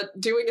 he's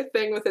doing a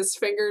thing with his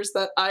fingers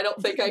that I don't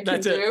think I can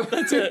That's do. it.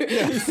 That's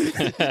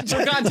it.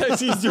 For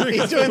context, he's doing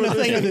the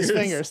thing with his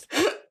fingers.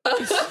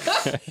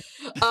 That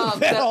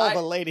That all I-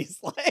 the ladies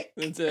like.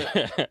 That's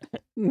it.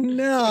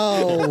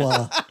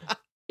 No.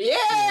 Yeah,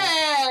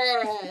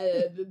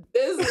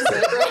 this is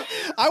it. Right?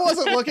 I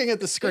wasn't looking at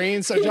the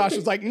screen, so Josh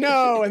was like,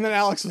 no. And then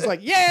Alex was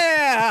like,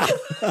 yeah.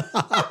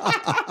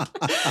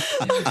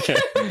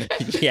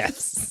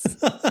 Yes.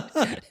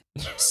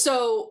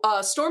 So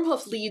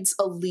Stormhoof leads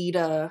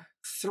Alita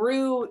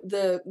through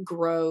the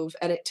grove,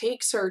 and it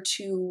takes her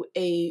to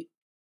a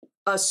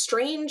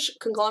strange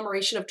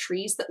conglomeration of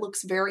trees that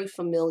looks very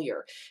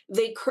familiar.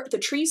 The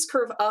trees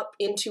curve up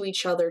into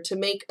each other to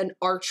make an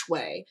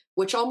archway,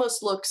 which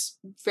almost looks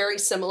very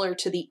similar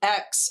to the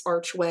X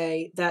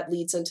archway that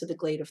leads into the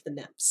Glade of the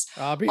Nymphs.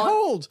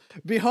 Behold,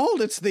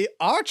 it's the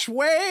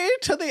archway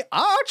to the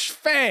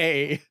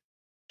Archfey.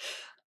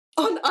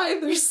 On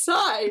either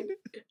side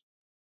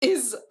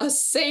is a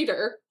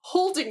satyr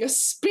holding a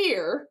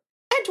spear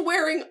and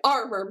wearing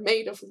armor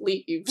made of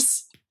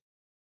leaves.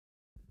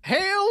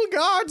 Hail,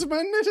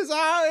 guardsman, it is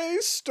I,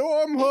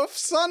 Stormhoof,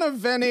 son of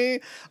Veni.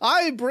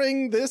 I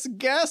bring this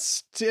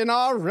guest in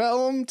our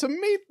realm to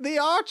meet the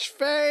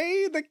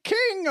Archfey, the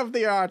king of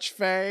the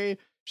Archfey.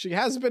 She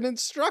has been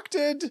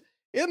instructed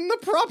in the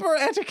proper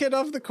etiquette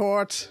of the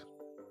court.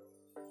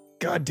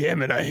 God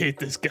damn it, I hate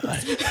this guy.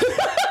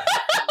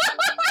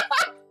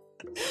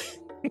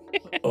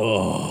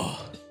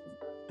 Oh,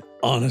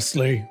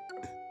 honestly,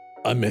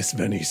 I miss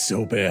Vinny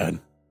so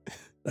bad.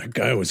 That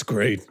guy was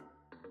great.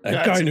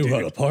 That guy knew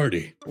how to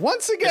party.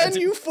 Once again,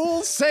 you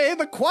fools say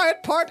the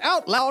quiet part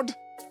out loud.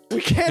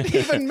 We can't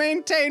even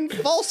maintain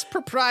false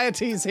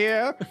proprieties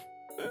here.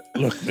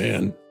 Look,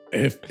 man,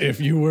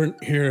 if you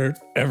weren't here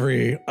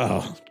every,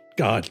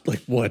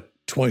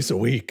 twice a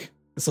week?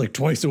 It's like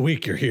twice a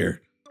week you're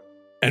here.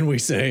 And we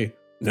say,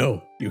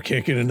 no, you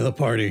can't get into the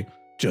party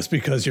just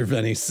because you're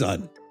Venny's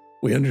son.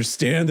 We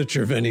understand that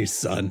you're Venny's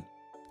son.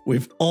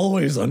 We've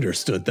always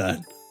understood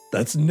that.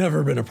 That's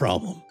never been a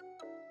problem.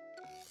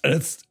 And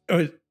it's...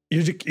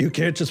 You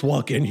can't just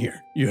walk in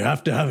here. You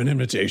have to have an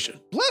invitation.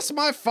 Bless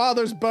my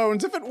father's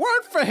bones. If it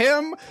weren't for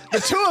him, the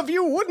two of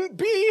you wouldn't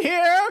be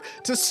here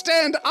to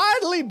stand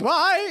idly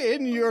by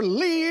in your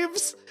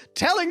leaves,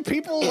 telling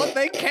people what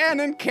they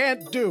can and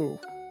can't do.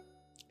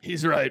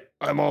 He's right.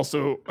 I'm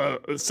also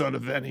a son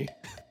of Venny.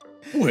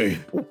 Wait.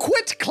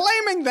 Quit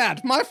claiming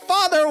that. My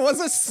father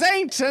was a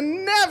saint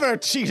and never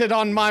cheated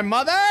on my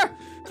mother.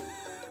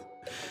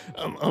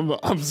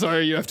 I'm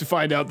sorry you have to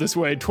find out this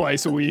way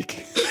twice a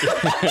week.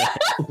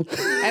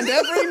 And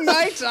every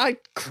night I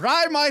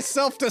cry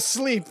myself to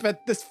sleep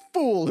at this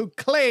fool who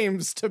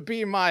claims to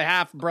be my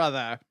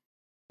half-brother.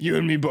 You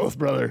and me both,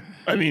 brother.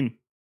 I mean,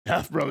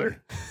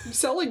 half-brother. You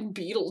sound like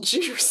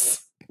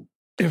Beetlejuice.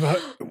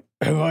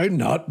 Have I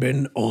not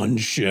been on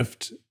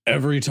shift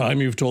every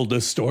time you've told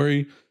this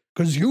story?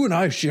 Because you and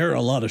I share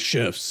a lot of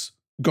shifts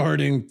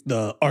guarding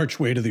the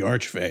archway to the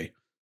Archfey.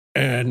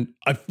 And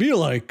I feel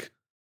like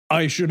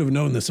I should have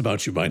known this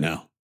about you by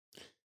now.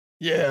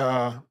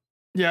 Yeah,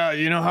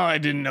 you know how I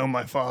didn't know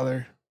my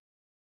father?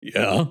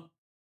 Yeah?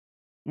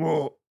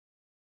 Well,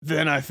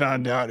 then I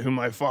found out who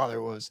my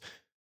father was.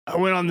 I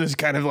went on this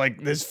kind of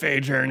like this Fey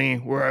journey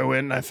where I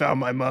went and I found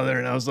my mother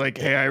and I was like,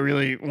 hey, I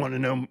really want to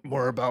know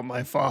more about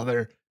my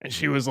father. And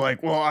she was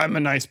like, well, I'm a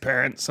nice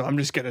parent, so I'm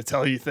just going to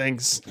tell you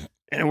things.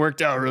 And it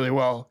worked out really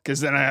well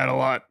because then I had a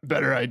lot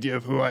better idea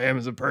of who I am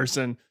as a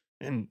person.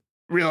 And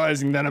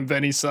realizing that I'm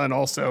Venny's son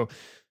also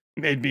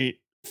made me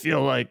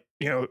feel like,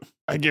 you know,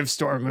 I give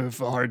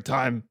Stormhoof a hard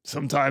time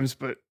sometimes,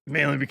 but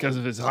mainly because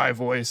of his high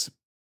voice.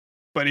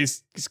 But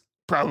he's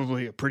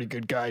probably a pretty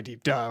good guy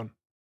deep down.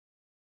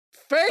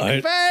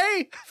 Fake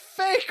Fey!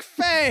 Fake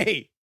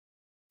Fey!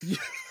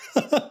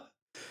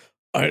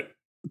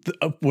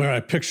 Where I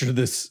pictured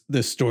this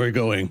story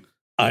going,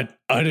 I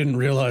didn't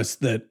realize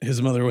that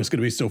his mother was going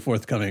to be so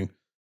forthcoming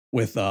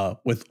with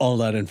all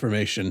that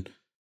information.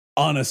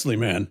 Honestly,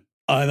 man,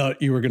 I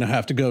thought you were going to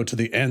have to go to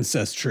the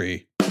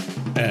ancestry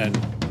and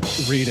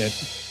read it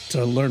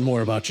to learn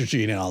more about your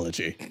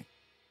genealogy.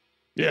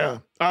 Yeah,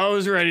 I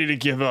was ready to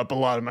give up a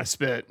lot of my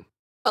spit.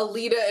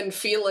 Alita and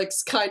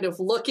Felix kind of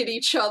look at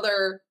each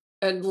other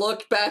and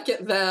look back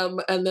at them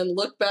and then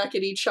look back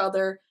at each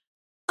other.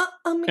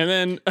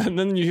 And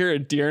then you hear a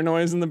deer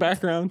noise in the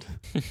background.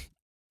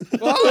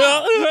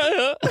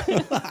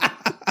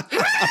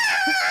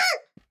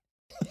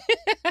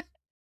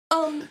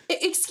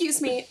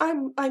 Excuse me,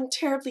 I'm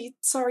terribly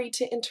sorry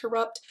to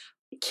interrupt.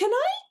 Can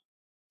I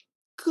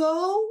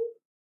go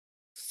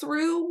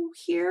through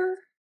here?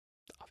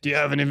 Do you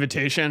have an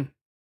invitation?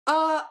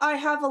 I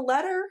have a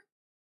letter.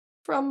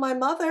 from my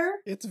mother.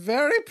 It's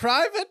very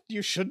private.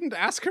 You shouldn't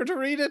ask her to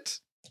read it.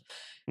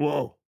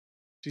 Whoa.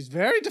 She's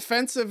very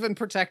defensive and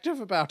protective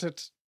about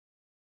it.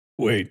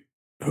 Wait,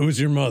 who's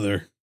your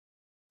mother?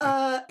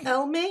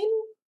 Elmaine?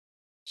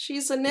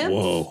 She's a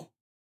nymph.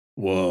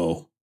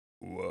 Whoa.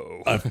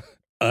 I've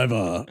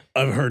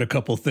heard a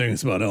couple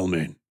things about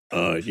Elmaine.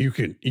 You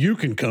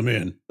can come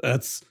in.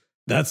 That's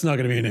not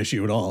going to be an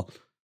issue at all.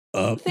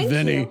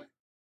 Thank you.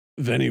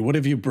 Venny, what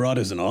have you brought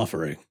as an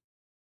offering?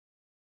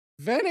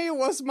 Venny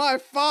was my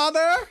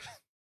father.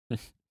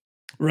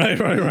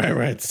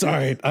 Right.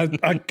 Sorry.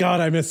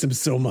 I miss him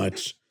so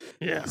much.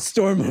 Yeah.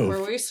 Stormhoof.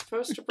 Were we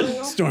supposed to bring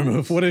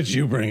Stormhoof, what did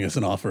you bring as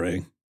an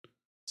offering?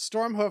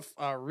 Stormhoof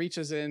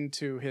reaches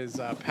into his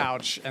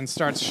pouch and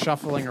starts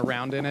shuffling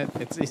around in it.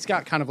 He's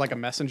got kind of like a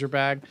messenger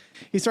bag.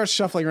 He starts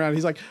shuffling around.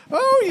 He's like,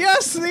 "Oh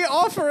yes, the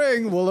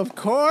offering. Well, of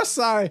course,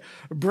 I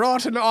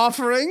brought an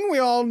offering. We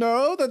all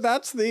know that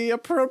that's the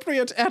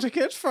appropriate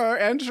etiquette for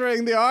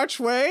entering the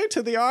archway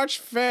to the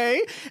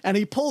Archfey." And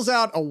he pulls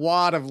out a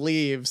wad of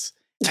leaves.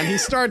 And he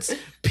starts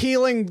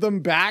peeling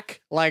them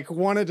back like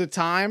one at a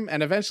time.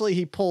 And eventually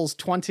he pulls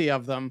 20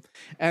 of them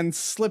and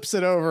slips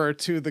it over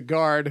to the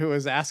guard who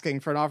is asking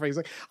for an offering. He's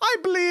like, "I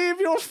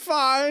believe you'll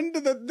find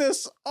that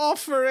this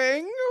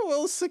offering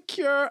will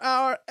secure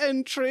our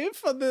entry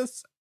for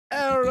this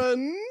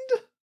errand."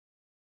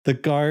 The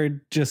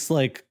guard just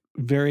like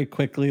very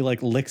quickly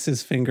like licks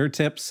his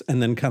fingertips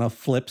and then kind of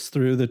flips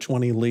through the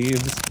 20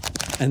 leaves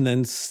and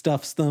then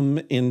stuffs them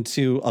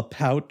into a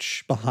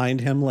pouch behind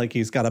him like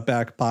he's got a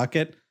back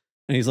pocket.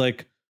 And he's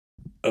like,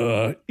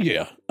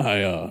 yeah,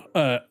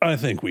 I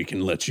think we can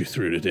let you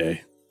through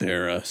today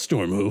there,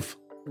 Stormhoof.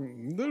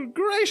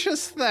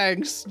 Gracious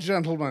thanks,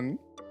 gentlemen.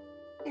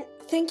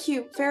 Thank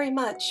you very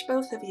much,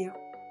 both of you.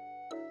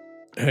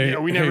 Hey,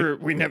 we never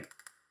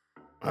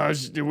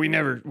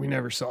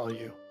saw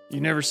you. You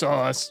never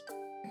saw us.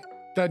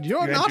 Then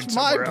you're You not entered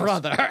my somewhere else.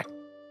 brother.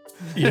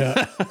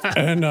 Yeah,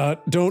 and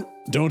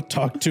don't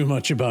talk too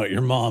much about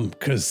your mom,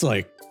 because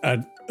like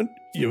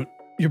you're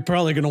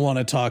probably gonna want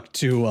to talk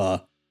to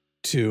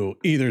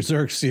either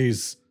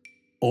Xerxes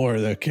or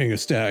the King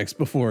of Stags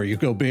before you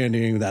go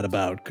bandying that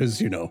about,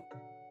 because you know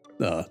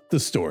the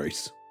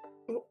stories.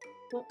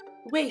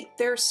 Wait,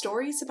 there are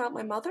stories about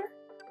my mother?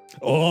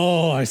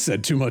 Oh, I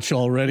said too much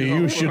already.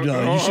 You should go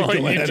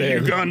ahead.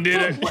 You gone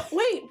did it.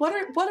 Wait, what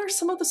are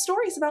some of the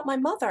stories about my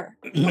mother?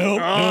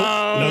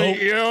 Nope.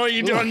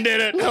 You done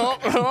did it. No.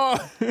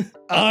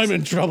 I'm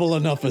in trouble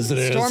enough as it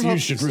is. You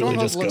should really Stormhoof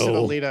just looks at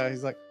go. Alita.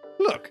 He's like,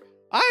 "Look,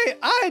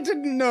 I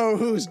didn't know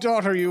whose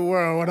daughter you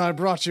were when I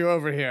brought you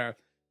over here.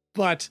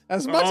 But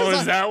as much as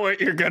is that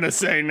what you're gonna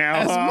say now?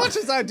 As much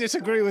as I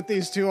disagree with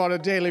these two on a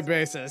daily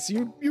basis,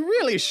 you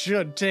really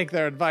should take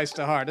their advice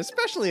to heart,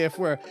 especially if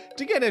we're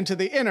to get into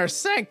the inner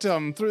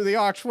sanctum through the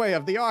archway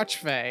of the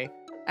Archfey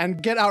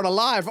and get out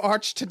alive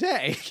arch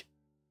today."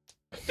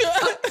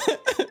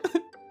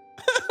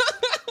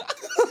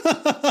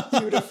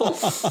 Beautiful.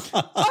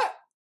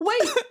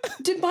 Wait,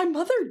 did my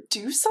mother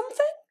do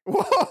something?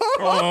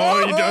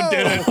 Oh, you done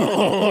did it.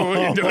 Oh,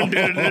 you done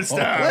did it this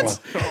time.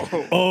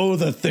 Oh,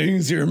 the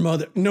things your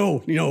mother.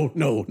 No.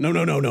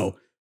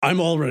 I'm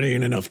already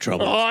in enough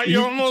trouble. Oh, you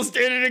almost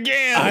did it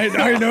again.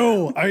 I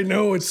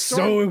know. It's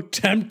so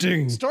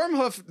tempting.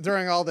 Stormhoof,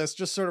 during all this,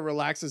 just sort of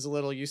relaxes a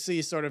little. You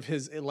see sort of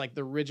his, like,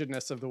 the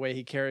rigidness of the way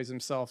he carries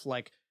himself,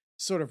 like,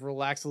 sort of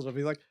relax a little.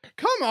 He's like,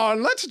 "Come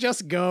on, let's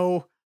just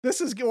go.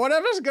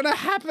 Whatever's gonna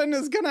happen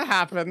is gonna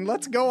happen.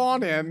 Let's go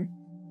on in."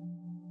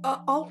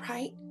 All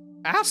right.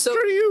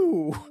 After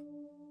you.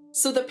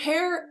 So the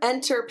pair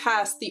enter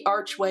past the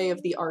archway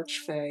of the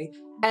Archfey,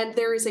 and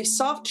there is a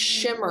soft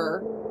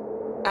shimmer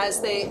as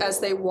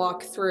they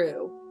walk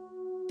through.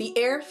 The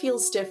air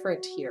feels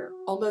different here,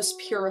 almost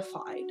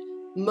purified.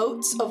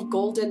 Motes of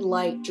golden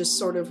light just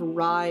sort of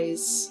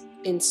rise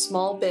in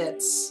small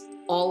bits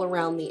all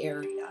around the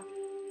area.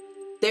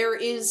 There are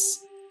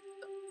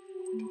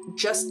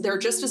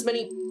just as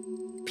many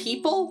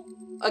people,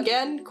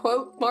 again,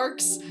 quote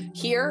marks,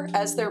 here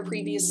as there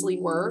previously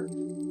were.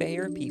 They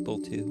are people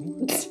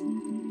too.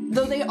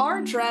 Though they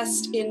are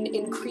dressed in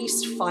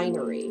increased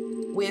finery,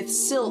 with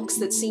silks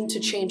that seem to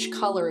change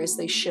color as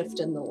they shift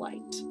in the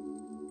light.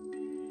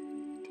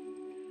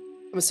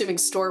 I'm assuming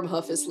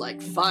Stormhoof is like,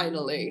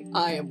 "Finally,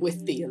 I am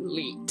with the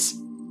elite."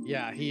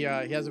 Yeah, he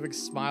has a big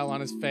smile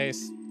on his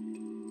face.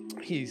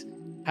 He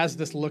has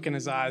this look in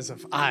his eyes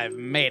of, "I've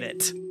made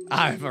it.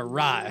 I've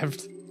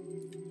arrived."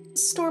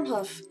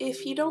 Stormhoof,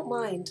 if you don't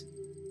mind,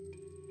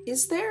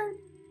 is there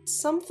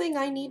something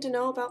I need to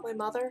know about my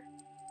mother?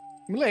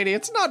 Lady,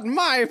 it's not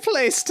my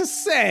place to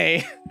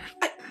say.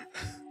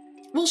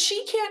 Well,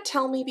 she can't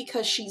tell me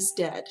because she's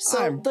dead.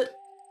 So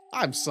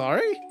I'm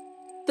sorry.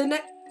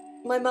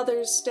 My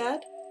mother's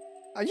dead?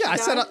 Yeah,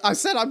 I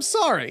said I'm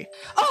sorry.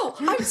 Oh,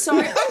 I'm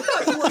sorry. I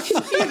thought you were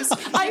confused.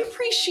 I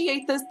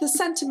appreciate the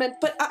sentiment,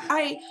 but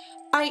I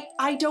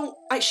don't.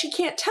 She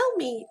can't tell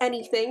me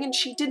anything, and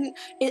she didn't.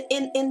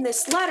 In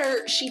this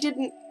letter, she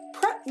didn't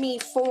prep me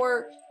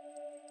for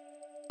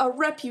a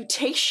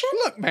reputation.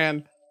 Look,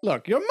 man.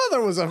 Look, your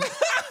mother was a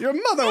Your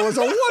mother was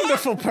a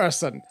wonderful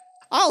person.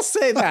 I'll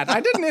say that.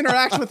 I didn't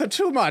interact with her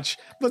too much,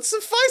 but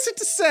suffice it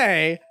to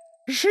say,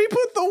 she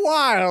put the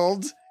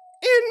wild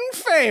in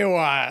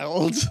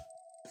Feywild.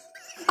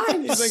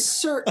 I'm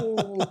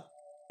certain.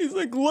 He's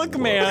like, look,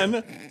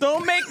 man,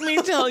 don't make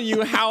me tell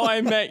you how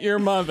I met your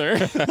mother.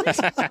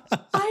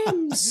 I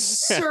am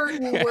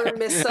certain we're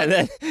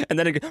misunderstanding. And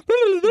then it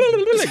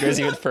goes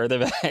even further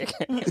back.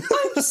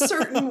 I'm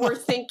certain we're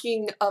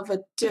thinking of a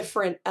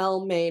different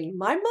Elmain.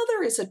 My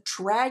mother is a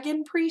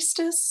dragon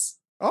priestess.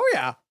 Oh,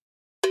 yeah.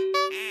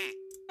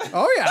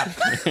 Oh,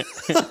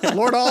 yeah.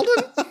 Lord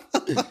Alden?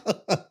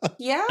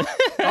 Yeah?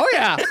 Oh,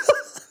 yeah.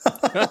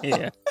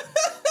 Yeah.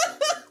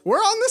 We're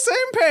on the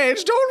same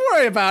page. Don't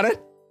worry about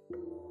it.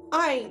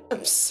 I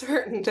am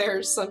certain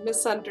there's some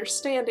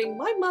misunderstanding.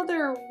 My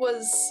mother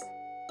was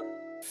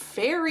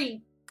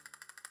fairy.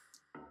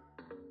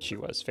 She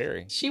was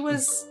fairy. She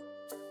was.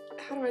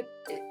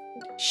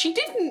 She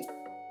didn't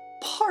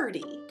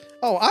party.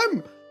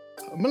 Oh,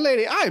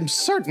 Milady, I'm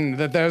certain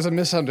that there's a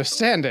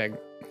misunderstanding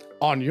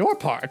on your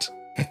part.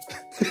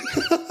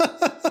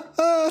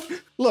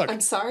 Look,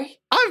 I'm sorry?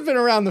 I've been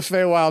around the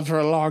Feywild for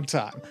a long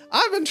time.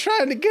 I've been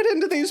trying to get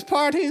into these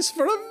parties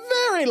for a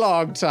very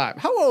long time.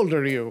 How old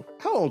are you?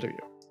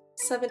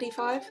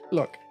 75?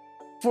 Look,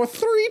 for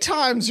 3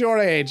 times your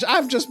age,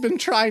 I've just been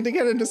trying to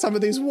get into some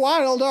of these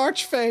wild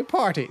archfey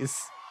parties.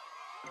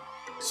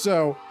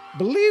 So,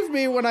 believe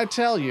me when I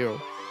tell you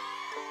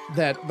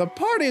that the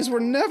parties were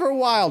never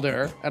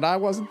wilder, and I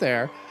wasn't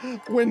there,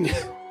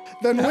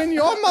 than when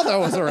your mother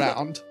was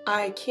around.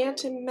 I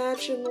can't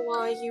imagine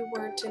why you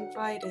weren't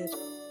invited.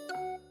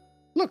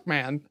 Look,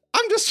 man,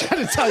 I'm just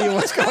trying to tell you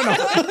what's going on.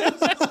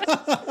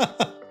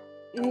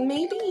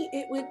 Maybe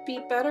it would be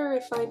better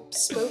if I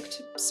spoke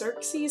to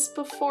Xerxes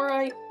before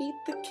I meet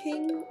the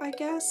king, I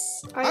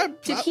guess.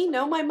 Did he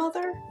know my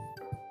mother?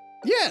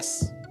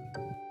 Yes.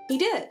 He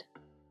did.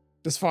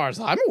 As far as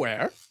I'm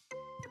aware.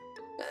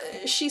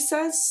 She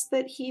says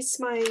that he's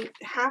my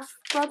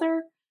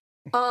half-brother.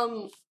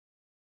 Do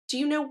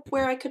you know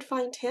where I could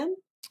find him?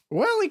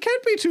 Well, he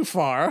can't be too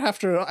far.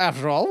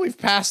 After all, we've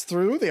passed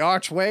through the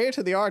archway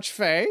to the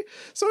archfey,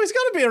 so he's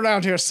got to be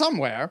around here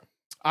somewhere.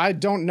 I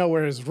don't know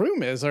where his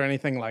room is or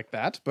anything like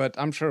that, but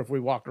I'm sure if we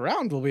walk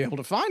around, we'll be able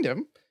to find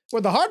him.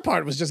 Well, the hard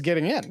part was just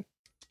getting in.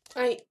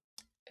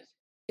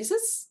 Is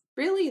this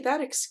really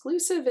that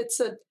exclusive?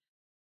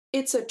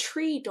 It's a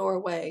tree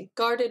doorway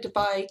guarded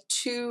by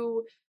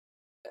 2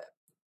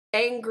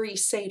 angry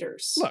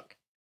satyrs. Look,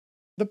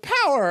 the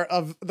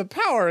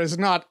power is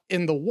not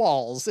in the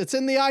walls. It's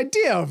in the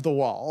idea of the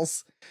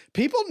walls.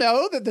 People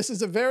know that this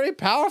is a very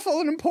powerful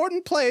and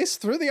important place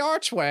through the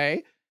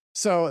archway,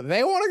 so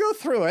they want to go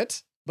through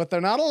it, but they're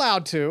not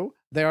allowed to.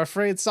 They're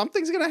afraid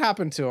something's going to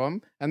happen to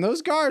them, and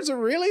those guards are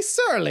really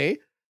surly,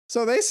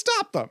 so they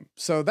stop them.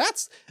 So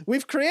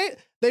they've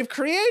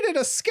created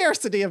a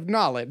scarcity of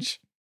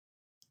knowledge.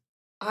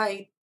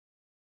 I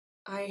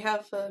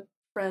have a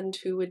friend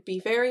who would be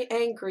very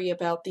angry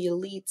about the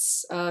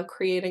elites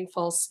creating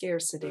false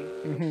scarcity.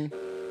 Mm-hmm.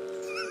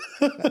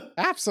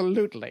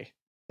 Absolutely.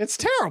 It's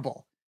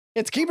terrible.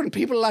 It's keeping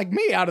people like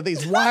me out of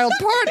these wild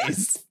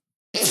parties.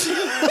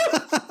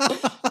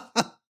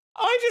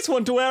 I just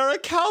want to wear a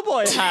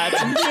cowboy hat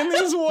and be in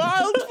these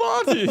wild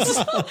parties.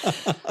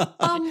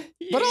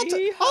 But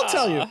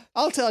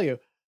I'll tell you.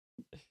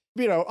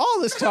 You know,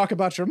 all this talk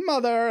about your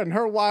mother and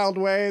her wild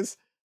ways,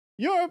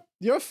 your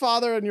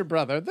father and your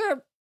brother,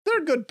 they're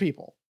good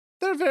people.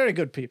 They're very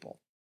good people.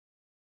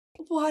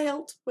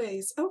 Wild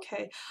ways.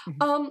 Okay.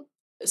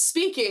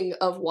 Speaking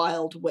of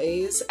wild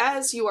ways,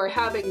 as you are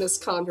having this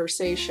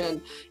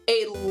conversation,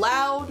 a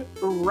loud,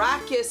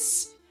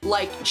 raucous,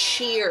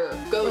 cheer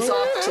goes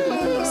off to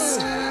the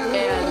east,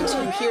 and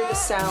you hear the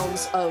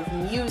sounds of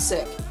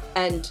music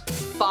and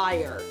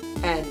fire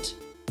and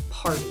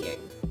partying.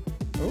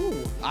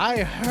 Ooh,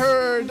 I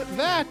heard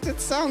that. It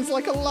sounds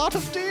like a lot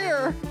of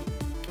deer.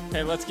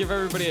 Hey, let's give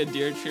everybody a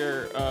deer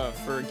cheer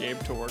for Gabe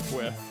to work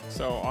with.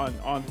 So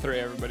on 3,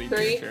 everybody 3,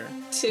 deer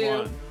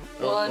cheer.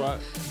 2, 1.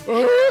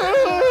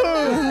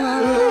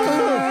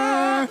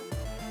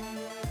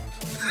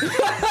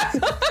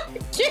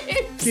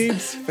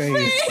 Gabe's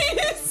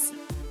face.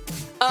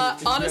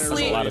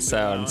 Honestly, a lot of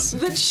sounds.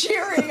 The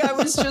cheering I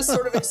was just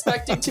sort of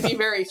expecting to be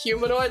very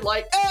humanoid,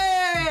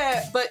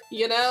 but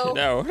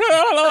No.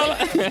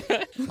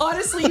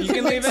 Honestly, you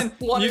can leave in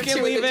 1 or 2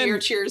 of the deer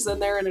cheers in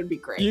there, and it'd be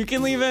great. You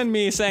can leave in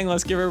me saying,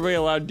 "Let's give everybody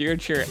a loud deer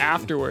cheer"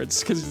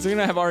 afterwards, because it's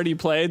gonna have already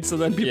played, so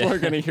then people are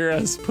gonna hear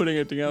us putting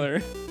it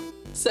together.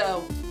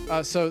 So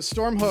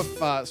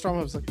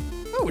Stormhoof's like,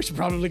 oh, we should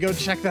probably go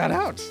check that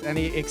out, and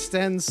he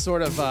extends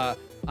sort of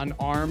an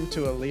arm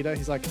to Alita.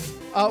 He's like,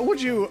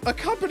 would you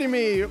accompany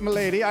me,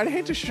 milady? I'd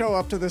hate to show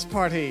up to this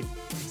party.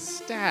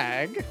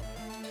 Stag.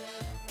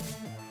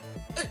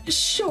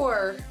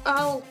 Sure,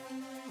 I'll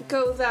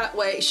go that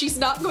way. She's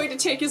not going to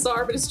take his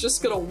arm and is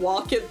just going to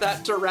walk in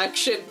that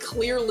direction,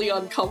 clearly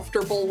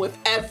uncomfortable with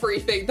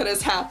everything that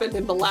has happened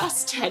in the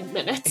last 10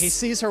 minutes. He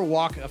sees her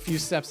walk a few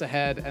steps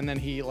ahead, and then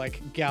he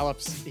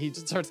gallops. He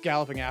starts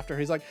galloping after her.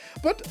 He's like,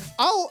 "But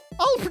I'll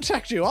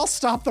protect you. I'll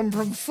stop them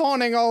from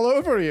fawning all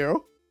over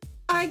you."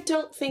 I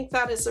don't think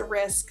that is a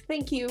risk.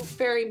 Thank you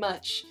very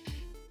much.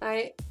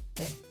 I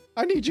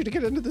need you to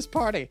get into this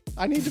party.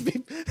 I need to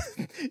be...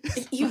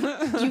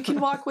 You can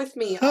walk with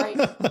me.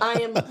 I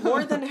am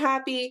more than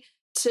happy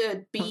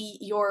to be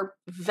your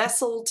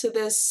vessel to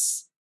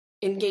this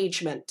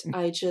engagement.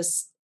 I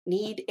just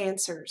need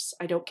answers.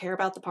 I don't care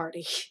about the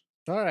party.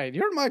 All right,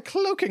 you're my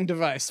cloaking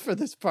device for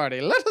this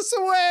party. Let us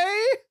away!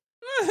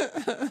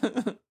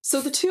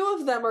 So the two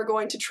of them are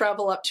going to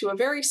travel up to a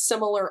very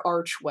similar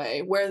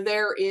archway where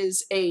there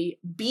is a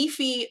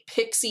beefy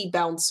pixie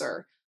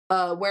bouncer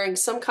wearing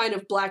some kind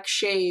of black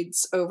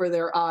shades over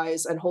their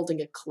eyes and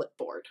holding a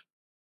clipboard.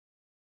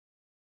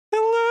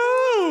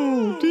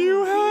 Hello! Do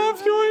you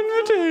have your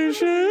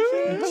invitation?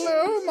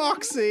 Hello,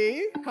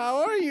 Moxie. How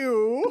are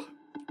you?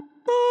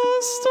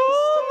 Oh,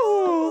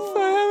 Stormwolf!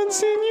 I haven't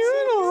seen you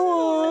in a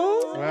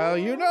while. Well,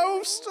 you know,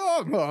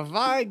 Stormwolf,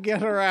 I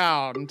get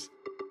around.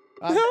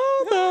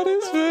 Oh, that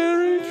is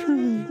very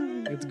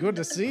true. It's good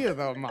to see you,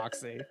 though,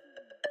 Moxie.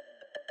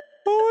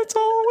 Oh, it's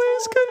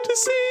always good to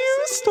see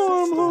you,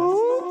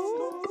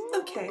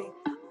 Stormwolf. Okay.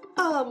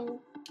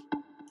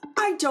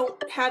 I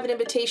don't have an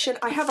invitation.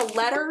 I have a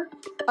letter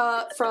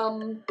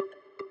from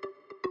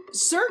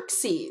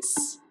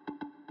Xerxes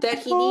that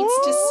he needs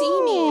to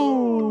see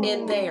me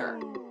in there.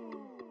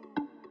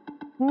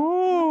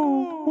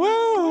 Oh,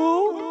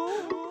 well,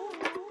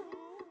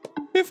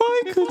 if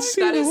I could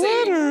see the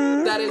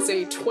letter... That is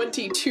a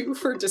 22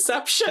 for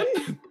deception.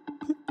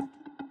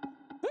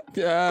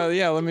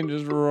 Yeah, let me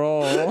just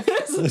roll.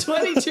 It's a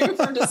 22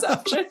 for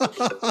deception.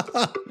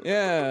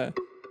 Yeah.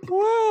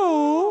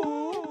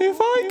 Well, if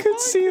I could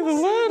see the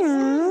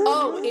letter...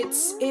 Oh,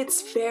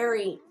 it's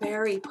very,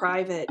 very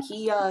private.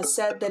 He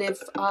said that if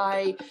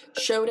I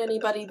showed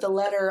anybody the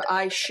letter,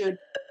 I should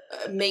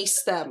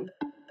mace them.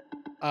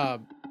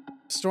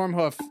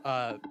 Stormhoof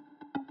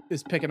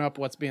is picking up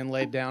what's being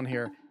laid down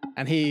here,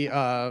 and he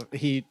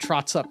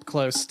trots up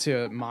close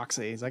to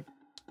Moxie. He's like,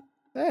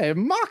 "Hey,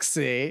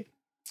 Moxie,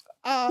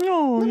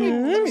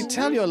 let me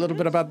tell you a little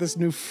bit about this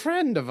new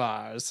friend of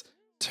ours.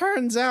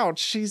 Turns out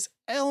she's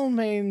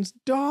Elmain's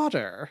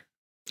daughter."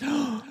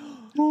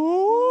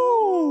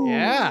 Oh.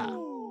 Yeah.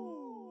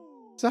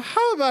 So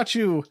how about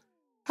you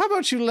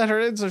let her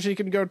in so she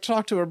can go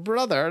talk to her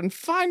brother and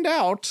find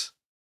out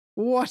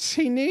what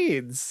he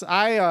needs?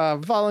 I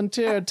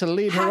volunteered to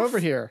lead her over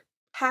here.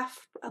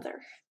 Half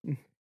brother.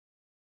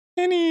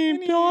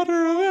 Any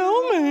daughter of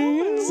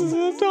Elmain's is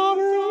a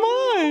daughter of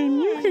mine.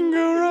 You can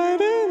go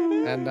right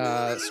in. And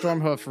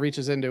Stormhoof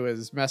reaches into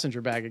his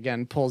messenger bag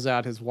again, pulls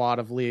out his wad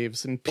of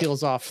leaves, and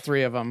peels off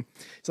 3 of them.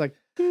 He's like,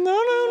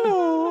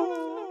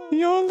 No.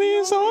 Your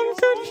leaves aren't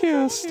good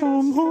here,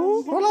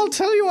 Stormhoof. "Well, I'll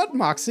tell you what,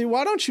 Moxie.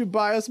 Why don't you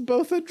buy us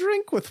both a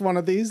drink with one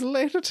of these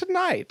later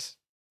tonight?"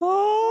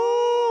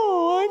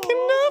 Oh, I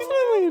can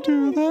definitely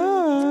do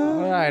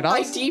that. All right,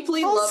 I'll see you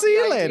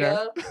the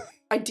later.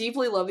 I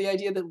deeply love the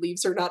idea that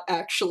leaves are not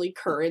actually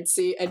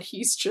currency and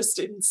he's just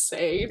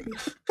insane.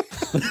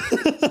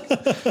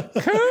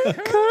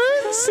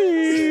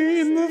 Currency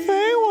in the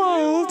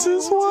Feywilds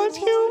is what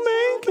you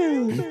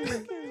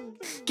making.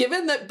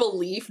 Given that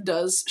belief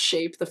does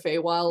shape the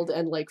Feywild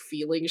and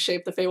feelings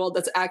shape the Feywild,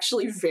 that's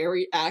actually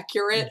very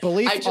accurate.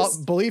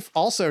 Belief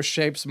also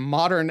shapes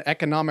modern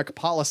economic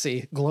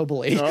policy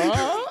globally.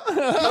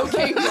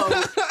 Okay,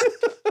 Bo.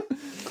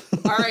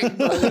 All right,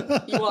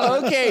 Bo.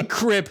 Okay,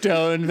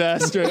 crypto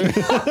investor.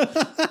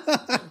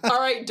 All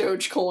right,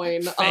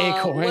 Dogecoin. Fake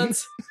coin.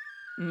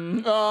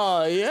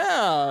 Oh,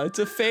 yeah, it's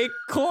a fake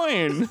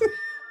coin.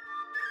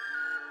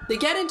 They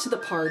get into the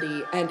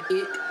party, and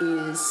it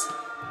is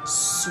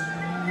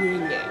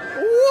swinging.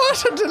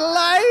 What a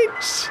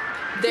delight!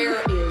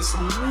 There is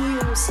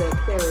music,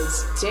 there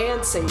is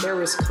dancing,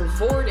 there is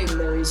cavorting,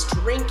 there is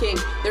drinking,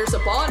 there's a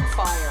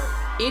bonfire.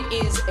 It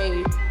is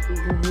a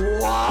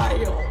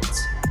wild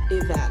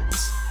event.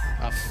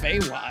 A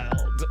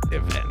Feywild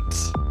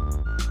event.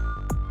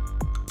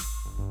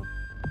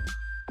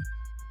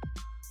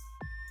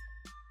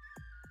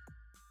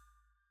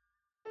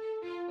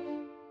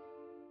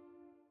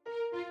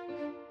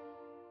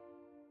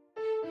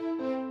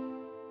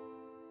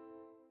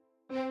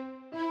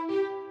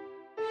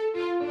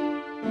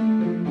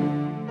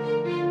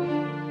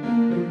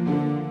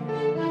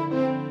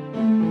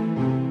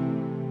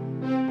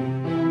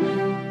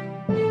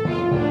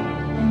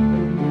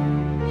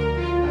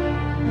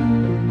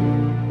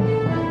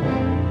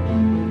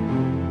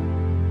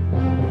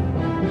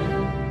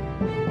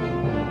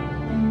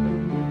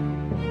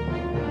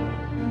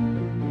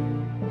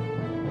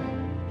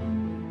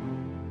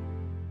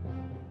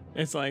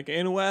 It's like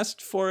in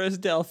West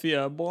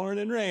Forestdelphia, born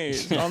and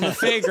raised on the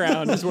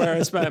Feyground is where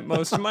I spent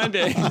most of my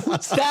days.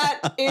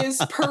 That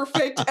is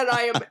perfect, and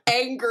I am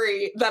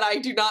angry that I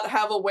do not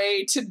have a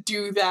way to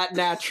do that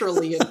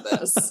naturally in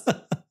this.